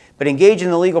 but engage in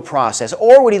the legal process?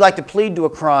 Or would he like to plead to a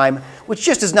crime which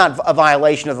just is not a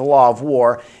violation of the law of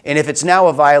war, and if it's now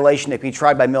a violation that can be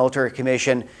tried by military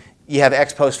commission, you have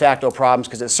ex post facto problems,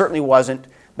 because it certainly wasn't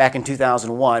back in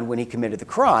 2001 when he committed the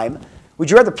crime. Would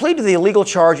you rather plead to the illegal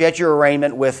charge at your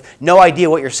arraignment with no idea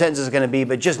what your sentence is going to be,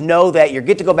 but just know that you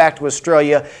get to go back to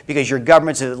Australia because your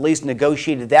governments have at least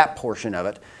negotiated that portion of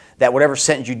it, that whatever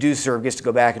sentence you do serve gets to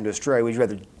go back into Australia? Would you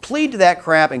rather plead to that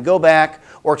crap and go back,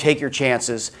 or take your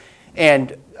chances?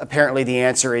 And apparently the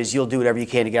answer is you'll do whatever you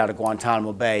can to get out of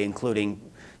Guantanamo Bay, including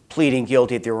pleading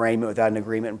guilty at the arraignment without an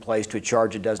agreement in place to a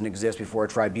charge that doesn't exist before a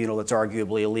tribunal that's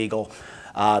arguably illegal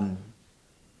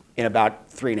in about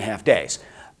 3.5 days.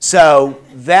 So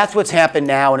that's what's happened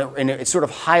now, and it sort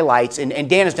of highlights, and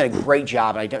Dan has done a great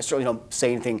job, and I certainly don't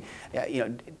say anything,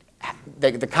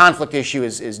 the conflict issue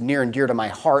is near and dear to my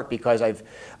heart, because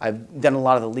I've done a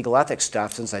lot of the legal ethics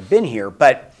stuff since I've been here,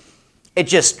 but it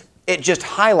just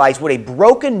highlights what a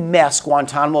broken mess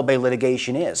Guantanamo Bay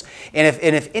litigation is. And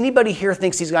if anybody here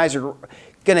thinks these guys are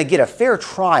going to get a fair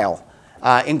trial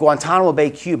in Guantanamo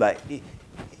Bay, Cuba,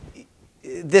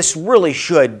 this really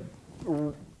should...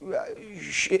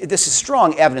 This is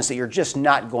strong evidence that you're just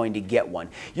not going to get one.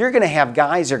 You're going to have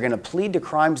guys that are going to plead to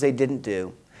crimes they didn't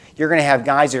do. You're going to have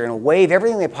guys that are going to waive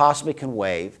everything they possibly can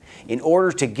waive in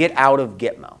order to get out of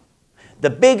Gitmo. The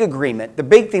big agreement, the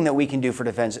big thing that we can do for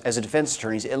defense, as a defense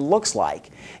attorneys, it looks like,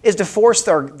 is to force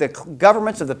the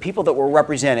governments of the people that we're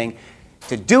representing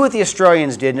to do what the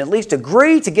Australians did, and at least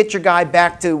agree to get your guy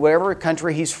back to whatever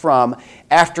country he's from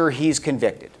after he's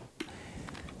convicted.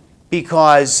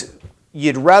 Because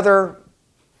you'd rather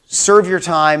serve your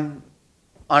time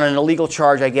on an illegal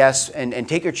charge, I guess, and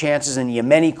take your chances in the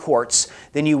Yemeni courts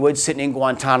than you would sitting in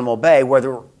Guantanamo Bay,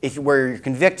 where you're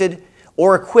convicted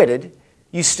or acquitted,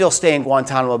 you still stay in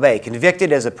Guantanamo Bay.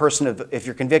 Convicted as a person if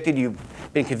you're convicted, you've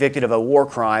been convicted of a war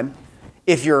crime.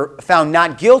 If you're found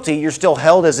not guilty, you're still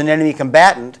held as an enemy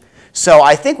combatant. So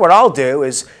I think what I'll do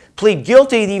is plead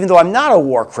guilty, even though I'm not a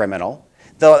war criminal.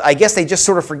 Though I guess they just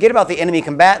sort of forget about the enemy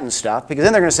combatant stuff, because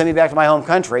then they're going to send me back to my home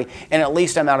country, and at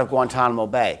least I'm out of Guantanamo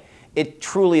Bay. It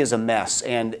truly is a mess,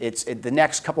 and the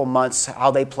next couple months,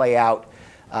 how they play out,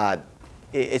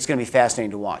 it's going to be fascinating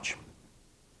to watch.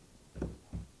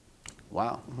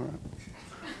 Wow.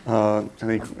 All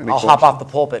right. I'll hop off the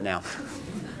pulpit now.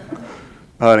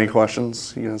 Any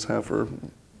questions you guys have for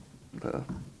yeah.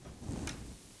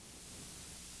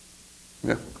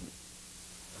 Any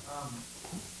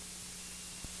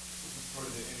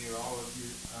or all of you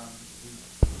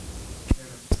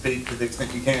speak to the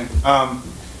extent you can.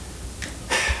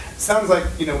 Sounds like,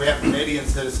 we have a Canadian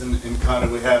citizen in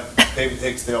Canada, we have David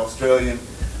Hicks, the Australian,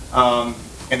 and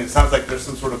it sounds like there's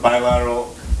some sort of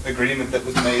bilateral agreement that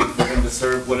was made for him to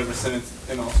serve whatever sentence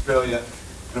in Australia.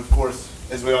 And of course,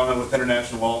 as we all know with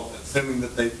international law, assuming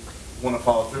that they want to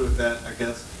follow through with that, I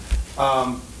guess.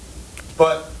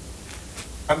 But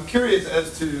I'm curious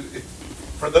as to, if,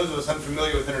 for those of us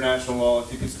unfamiliar with international law,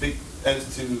 if you could speak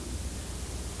as to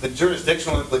the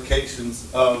jurisdictional implications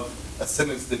of a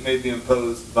sentence that may be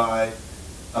imposed by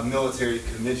a military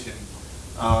commission.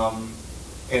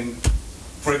 And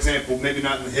for example, maybe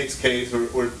not in the Hicks case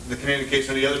or the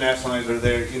communication or the other national lines are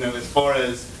there, you know, as far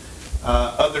as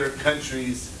other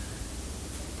countries'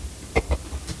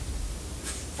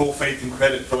 full faith and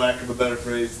credit, for lack of a better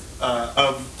phrase,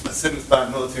 of a sentence by a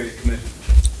military commission.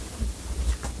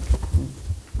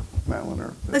 Madeline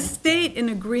or A state in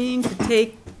agreeing to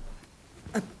take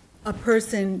a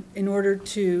person in order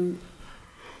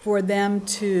for them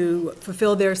to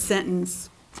fulfill their sentence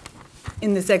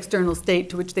in this external state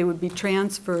to which they would be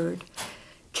transferred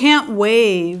can't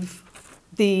waive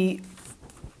the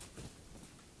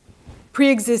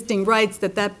pre-existing rights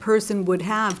that that person would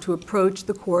have to approach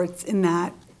the courts in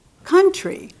that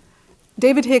country.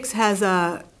 David Hicks has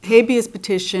a habeas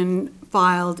petition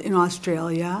filed in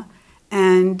Australia,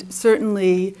 and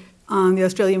certainly the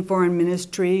Australian Foreign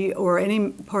Ministry or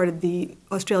any part of the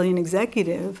Australian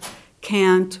executive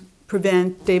can't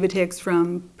prevent David Hicks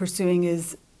from pursuing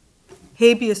his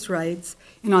habeas rights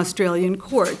in Australian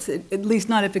courts, at least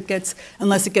not if it gets,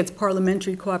 unless it gets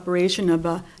parliamentary cooperation of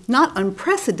a not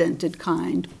unprecedented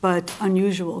kind, but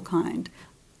unusual kind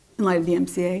in light of the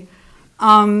MCA.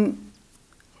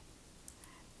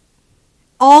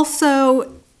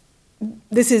 Also,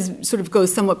 this is sort of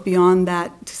goes somewhat beyond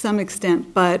that to some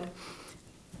extent, but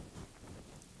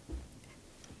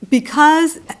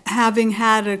because having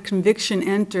had a conviction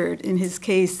entered in his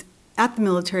case at the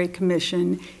military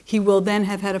commission, he will then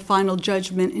have had a final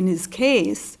judgment in his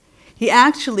case, he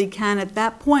actually can at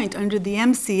that point under the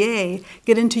MCA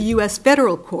get into US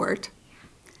federal court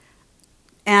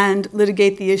and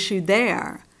litigate the issue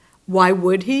there. Why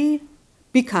would he?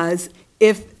 Because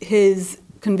if his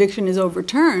conviction is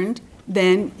overturned,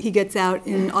 then he gets out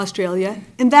in Australia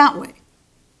in that way.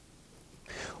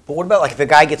 But what about like if a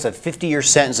guy gets a 50-year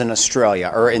sentence in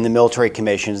Australia or in the military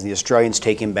commissions, the Australians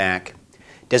take him back?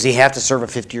 Does he have to serve a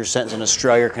 50-year sentence in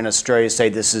Australia? Or can Australia say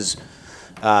this is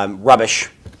rubbish?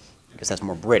 I guess that's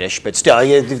more British, but still,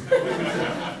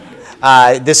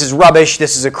 this is rubbish.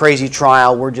 This is a crazy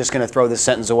trial. We're just going to throw this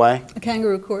sentence away. A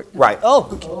kangaroo court. Right. Oh.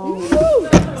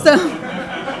 So,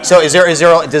 So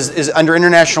is under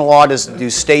international law, do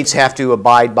states have to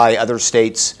abide by other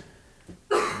states'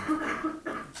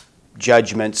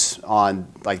 judgments on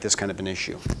like this kind of an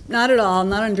issue? not at all,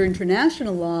 not under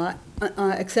international law,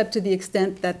 except to the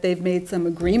extent that they've made some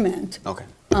agreement. Okay.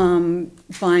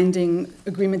 Binding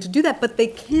agreement to do that, but they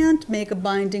can't make a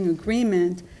binding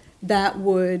agreement that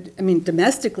would, I mean,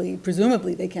 domestically,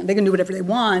 presumably they can. They can do whatever they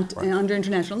want under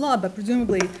international law, but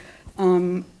presumably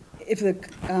if the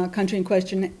country in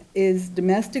question is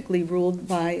domestically ruled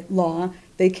by law,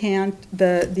 they can't,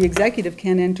 the executive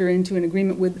can enter into an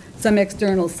agreement with some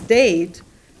external state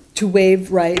to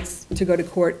waive rights to go to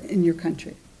court in your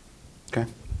country. Okay.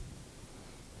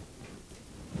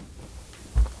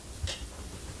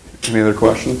 Any other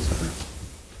questions?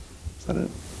 Is that it?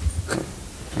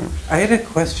 I had a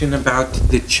question about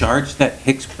the charge that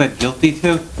Hicks pled guilty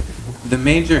to. The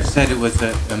major said it was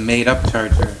a made-up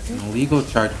charge or an illegal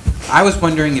charge. I was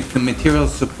wondering if the material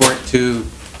support to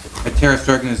a terrorist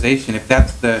organization, if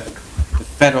that's the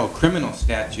federal criminal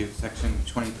statute, section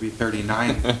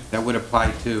 2339, that would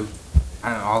apply to, I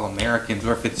don't know, all Americans,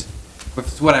 or if it's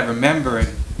what I remember in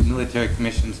Military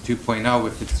Commissions 2.0,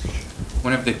 if it's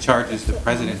one of the charges the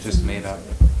president just made up.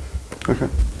 Okay.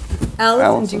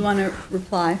 Allison, do you want to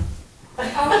reply?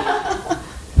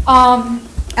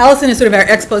 Allison is sort of our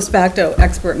ex post facto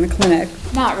expert in the clinic.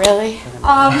 Not really.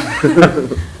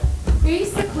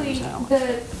 Basically,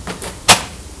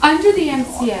 under the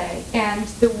MCA and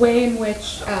the way in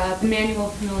which the Manual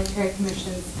for Military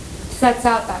Commissions sets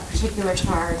out that particular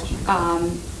charge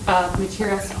of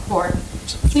material support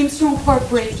seems to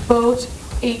incorporate both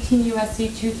 18 U.S.C.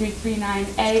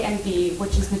 2339A and B,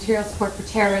 which is material support for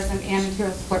terrorism and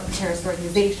material support for terrorist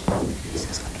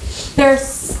organizations. They're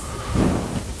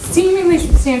seemingly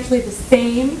substantially the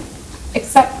same,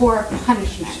 except for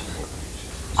punishment,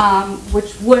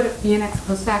 which would be an ex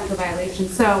post facto violation.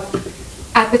 So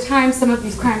at the time some of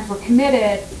these crimes were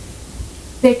committed,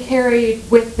 they carried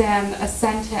with them a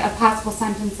possible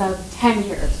sentence of 10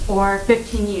 years or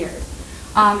 15 years.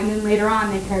 And then later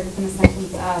on they carried with them a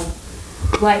sentence of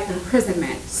life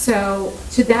imprisonment. So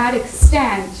to that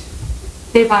extent,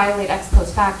 they violate ex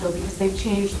post facto because they've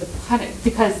changed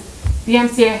because the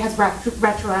MCA has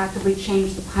retroactively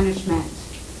changed the punishment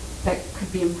that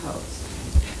could be imposed.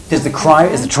 Is the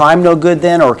crime no good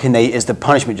then, or is the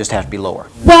punishment just have to be lower?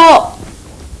 Well,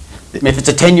 If it's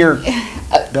a 10-year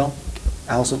bill?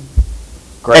 Allison?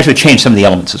 Actually changed some of the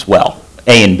elements as well.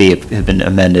 A and B have been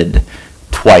amended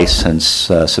twice since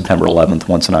September 11th,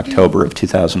 once in October of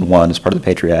 2001 as part of the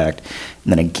Patriot Act,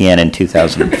 and then again in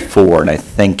 2004. And I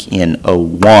think in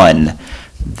 '01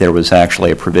 there was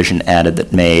actually a provision added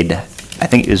that made, I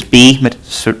think it was B,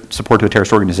 support to a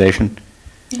terrorist organization?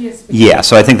 Yes. Yeah,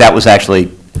 so I think that was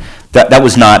actually, that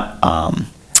was not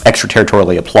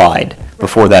extraterritorially applied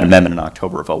before that amendment in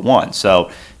October of '01.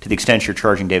 So to the extent you're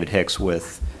charging David Hicks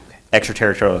with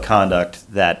extraterritorial conduct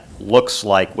that looks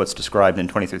like what's described in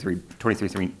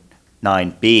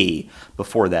 2339B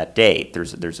before that date,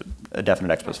 there's a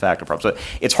definite ex post facto problem. So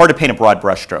it's hard to paint a broad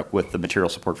brushstroke with the material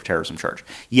support for terrorism charge.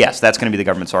 Yes, that's going to be the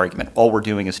government's argument. All we're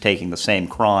doing is taking the same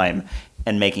crime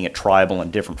and making it tribal in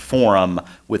different forum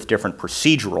with different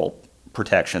procedural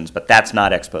protections, but that's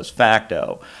not ex post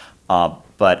facto.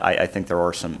 But I think there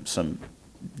are some,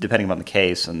 depending on the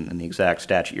case and the exact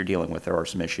statute you're dealing with, there are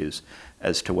some issues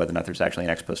as to whether or not there's actually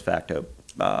an ex post facto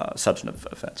substantive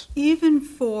offense. Even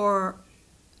for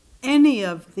any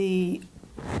of the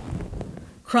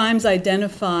crimes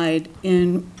identified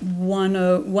in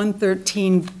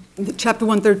 113, Chapter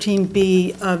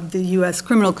 113B of the U.S.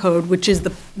 Criminal Code, which is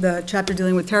the chapter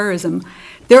dealing with terrorism,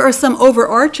 there are some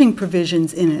overarching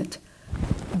provisions in it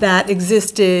that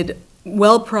existed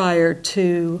well prior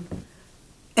to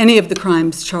any of the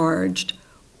crimes charged,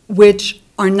 which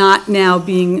are not now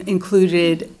being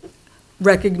included,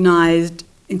 recognized,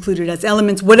 included as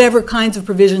elements, whatever kinds of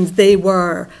provisions they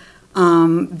were,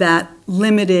 that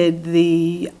limited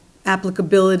the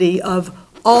applicability of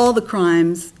all the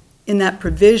crimes in that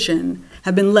provision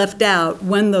have been left out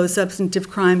when those substantive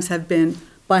crimes have been,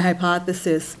 by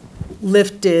hypothesis,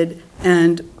 lifted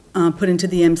and put into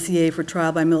the MCA for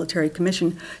trial by military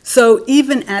commission. So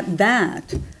even at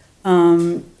that,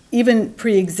 even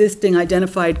pre-existing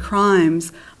identified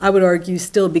crimes, I would argue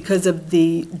still, because of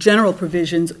the general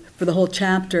provisions for the whole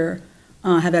chapter,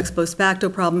 have ex post facto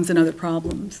problems and other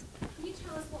problems. Can you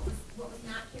tell us what was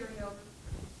not carried over?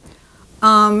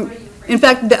 In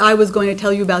fact, I was going to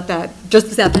tell you about that just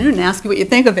this afternoon and ask you what you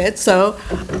think of it. So,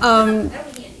 That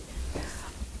would be handy.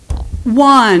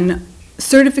 one,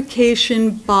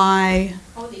 certification by,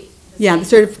 Oh, the yeah, the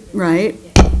state. right,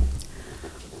 Yeah.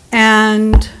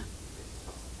 and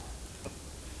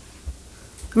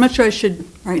I'm not sure I should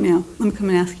right now. Let me come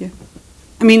and ask you.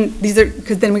 I mean, these are,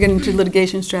 because then we get into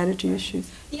litigation strategy issues.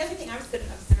 The other thing I was going to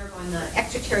observe on the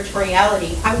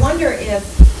extraterritoriality, I wonder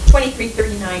if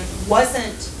 2339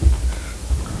 wasn't,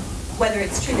 whether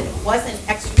it's true that it wasn't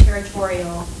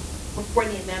extraterritorial before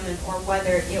the amendment, or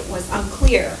whether it was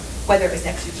unclear whether it was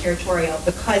extraterritorial,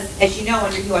 because as you know,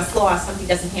 under U.S. law, something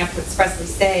doesn't have to expressly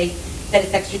say that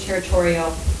it's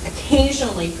extraterritorial.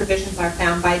 Occasionally, provisions are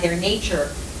found by their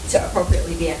nature to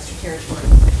appropriately be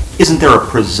extraterritorial. Isn't there a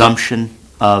presumption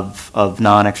of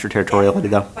non-extraterritoriality,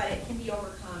 though? But it can be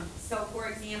overcome. So, for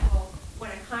example, when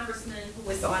a congressman who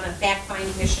was on a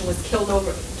fact-finding mission was killed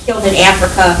in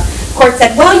Africa, court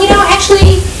said, well, you know,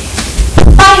 actually,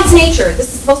 by its nature,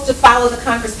 this is supposed to follow the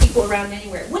Congress people around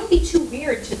anywhere. It wouldn't be too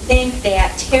weird to think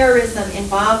that terrorism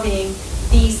involving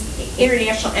these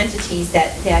international entities,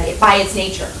 that it, by its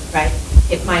nature, right,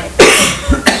 it might have.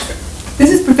 This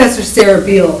is Professor Sarah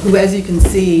Beal, who, as you can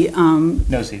see,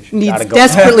 Needs needs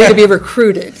desperately to be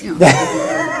recruited. You know.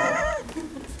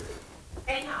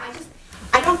 Anyhow,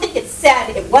 I don't think it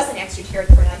said it wasn't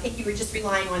extraterritorial. I think you were just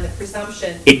relying on the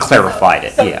presumption. It clarified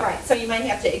it, yeah. Right. So you might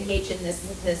have to engage in this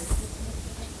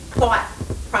thought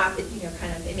process, you know,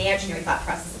 kind of imaginary thought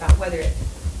process about whether it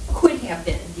could have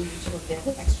been indeed to have been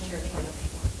extraterritorial.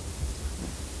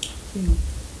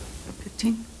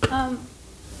 15.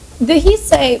 Did he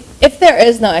say, if there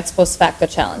is no ex post facto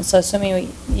challenge, so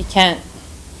assuming you can't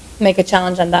make a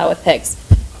challenge on that with Hicks,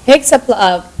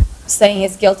 saying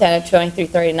he's guilty under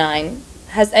 2339,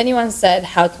 has anyone said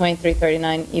how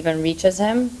 2339 even reaches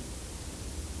him? He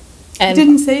And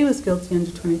didn't say he was guilty under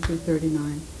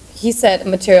 2339. he said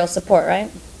material support, right?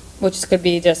 Which could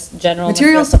be just general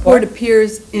Material support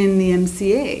appears in the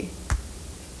MCA.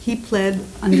 He pled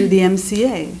under the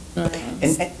MCA.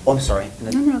 I'm sorry.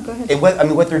 No, go ahead.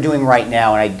 And what they're doing right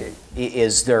now,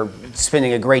 is they're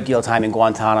spending a great deal of time in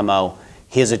Guantanamo,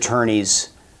 his attorneys,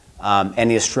 and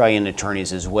the Australian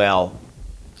attorneys as well,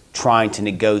 trying to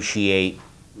negotiate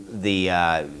the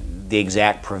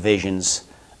exact provisions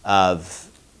of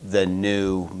the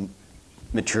new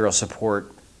material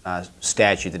support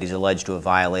statute that he's alleged to have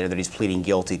violated, that he's pleading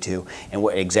guilty to, and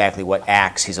exactly what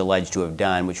acts he's alleged to have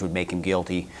done, which would make him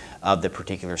guilty of the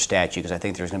particular statute, because I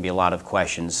think there's going to be a lot of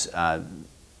questions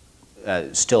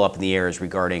still up in the air as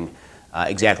regarding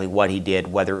exactly what he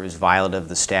did, whether it was violent of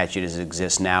the statute as it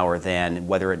exists now or then,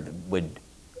 whether it would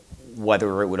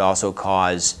whether it would also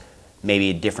cause maybe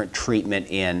a different treatment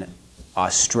in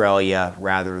Australia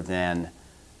rather than,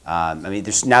 I mean,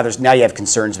 now you have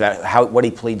concerns about what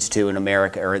he pleads to in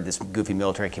America, or this goofy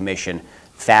military commission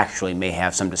factually may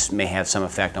have some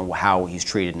effect on how he's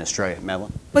treated in Australia.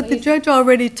 Madeline? But the judge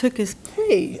already took his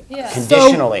plea. Yeah.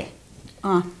 Conditionally.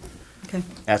 Okay.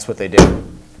 That's what they do.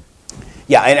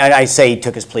 Yeah, and I say he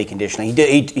took his plea conditionally.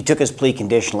 He took his plea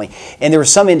conditionally, and there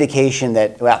was some indication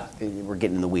that, well, we're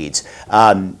getting in the weeds.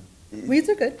 Weeds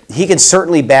are good. He can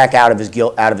certainly back out of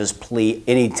his plea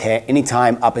any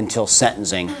time up until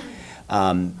sentencing.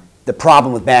 The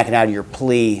problem with backing out of your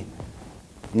plea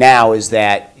now is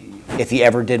that if he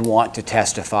ever did want to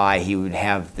testify, he would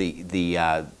have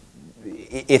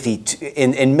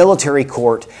in military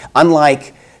court,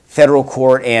 unlike federal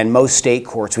court and most state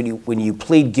courts, when you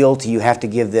plead guilty, you have to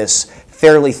give this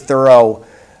fairly thorough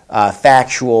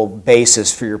factual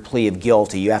basis for your plea of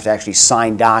guilty. You have to actually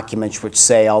sign documents which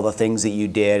say all the things that you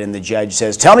did, and the judge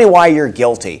says, tell me why you're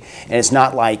guilty. And it's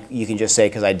not like you can just say,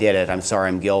 because I did it, I'm sorry,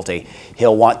 I'm guilty.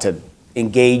 He'll want to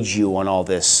engage you on all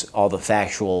the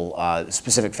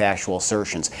specific factual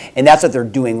assertions. And that's what they're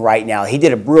doing right now. He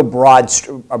did a real broad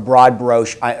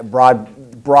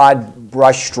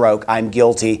brush stroke, I'm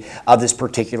guilty of this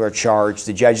particular charge.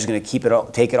 The judge is going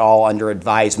to take it all under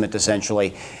advisement,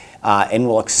 essentially, and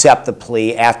will accept the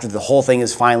plea after the whole thing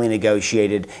is finally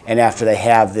negotiated and after they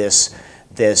have this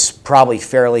probably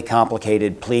fairly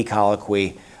complicated plea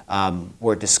colloquy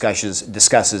where it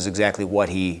discusses exactly what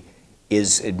he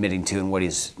is admitting to and what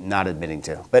he's not admitting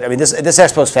to. But I mean, this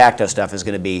ex post facto stuff is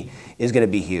going to be huge. Can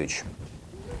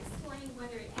you explain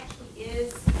whether it actually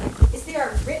is there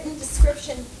a written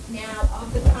description now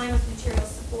of the crime of material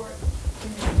support?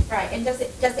 Right, and does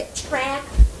it track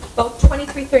both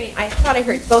 2330? I thought I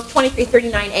heard both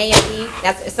 2339A and B.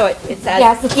 So it says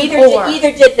Yes, it's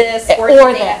either did this or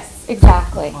or did that. this.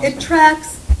 Exactly. It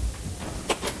tracks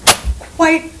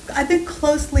quite, I think,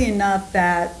 closely enough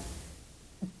that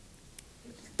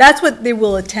that's what they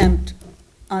will attempt,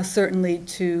 certainly,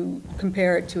 to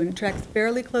compare it to. And it tracks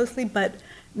fairly closely, but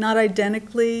not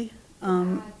identically.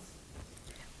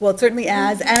 Well, it certainly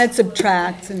adds, and it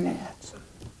subtracts. And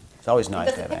It's always nice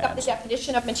Does to it have pick up the ads.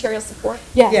 definition of material support?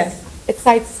 Yes. Yes. It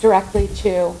cites directly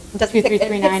to Does it picks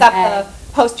 2339A. up the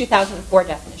post-2004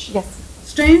 definition? Yes.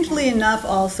 strangely enough,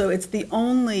 also, it's the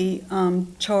only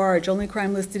only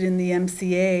crime listed in the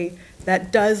MCA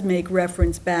that does make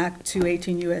reference back to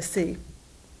 18 U.S.C.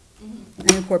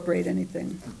 and incorporate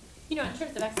anything. You know, in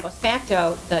terms of ex post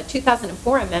facto, the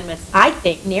 2004 amendments, I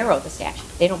think, narrow the statute.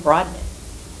 They don't broaden it.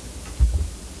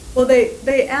 Well,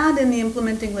 they add in the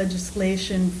implementing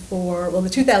legislation for, well, the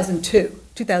 2002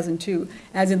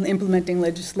 as in implementing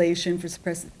legislation for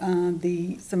suppress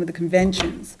some of the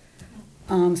conventions,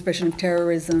 suppression of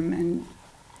terrorism and.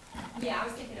 Yeah, I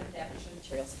was thinking of the definition of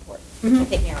material support, which Mhm. I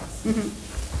think narrows. Mhm.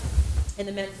 And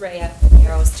the mens rea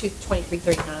narrows to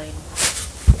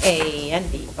 2339A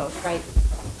and B, both, right?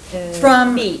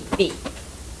 From- B.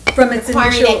 From its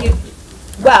Requiring initial. that you,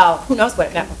 well, who knows what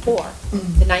it meant before.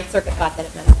 The Ninth Circuit thought that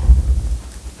it meant that.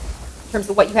 In terms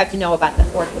of what you have to know about the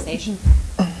organization.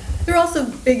 There are also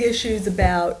big issues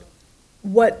about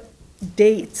what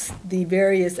dates the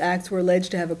various acts were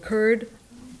alleged to have occurred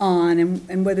on,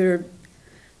 and whether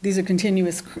these are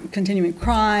continuing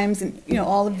crimes, and, you know,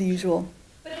 all of the usual.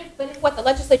 But if what the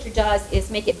legislature does is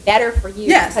make it better for you,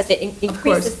 Yes, because it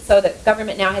increases, so that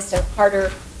government now has to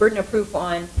harder burden of proof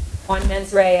on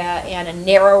mens rea, and a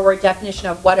narrower definition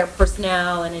of what are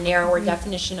personnel, and a narrower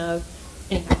definition of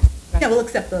anything. Right? Yeah, we'll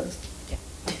accept those.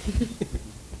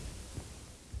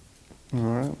 All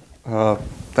right.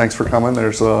 Thanks for coming.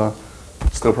 There's still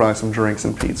probably some drinks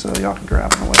and pizza y'all can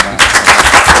grab on the way back.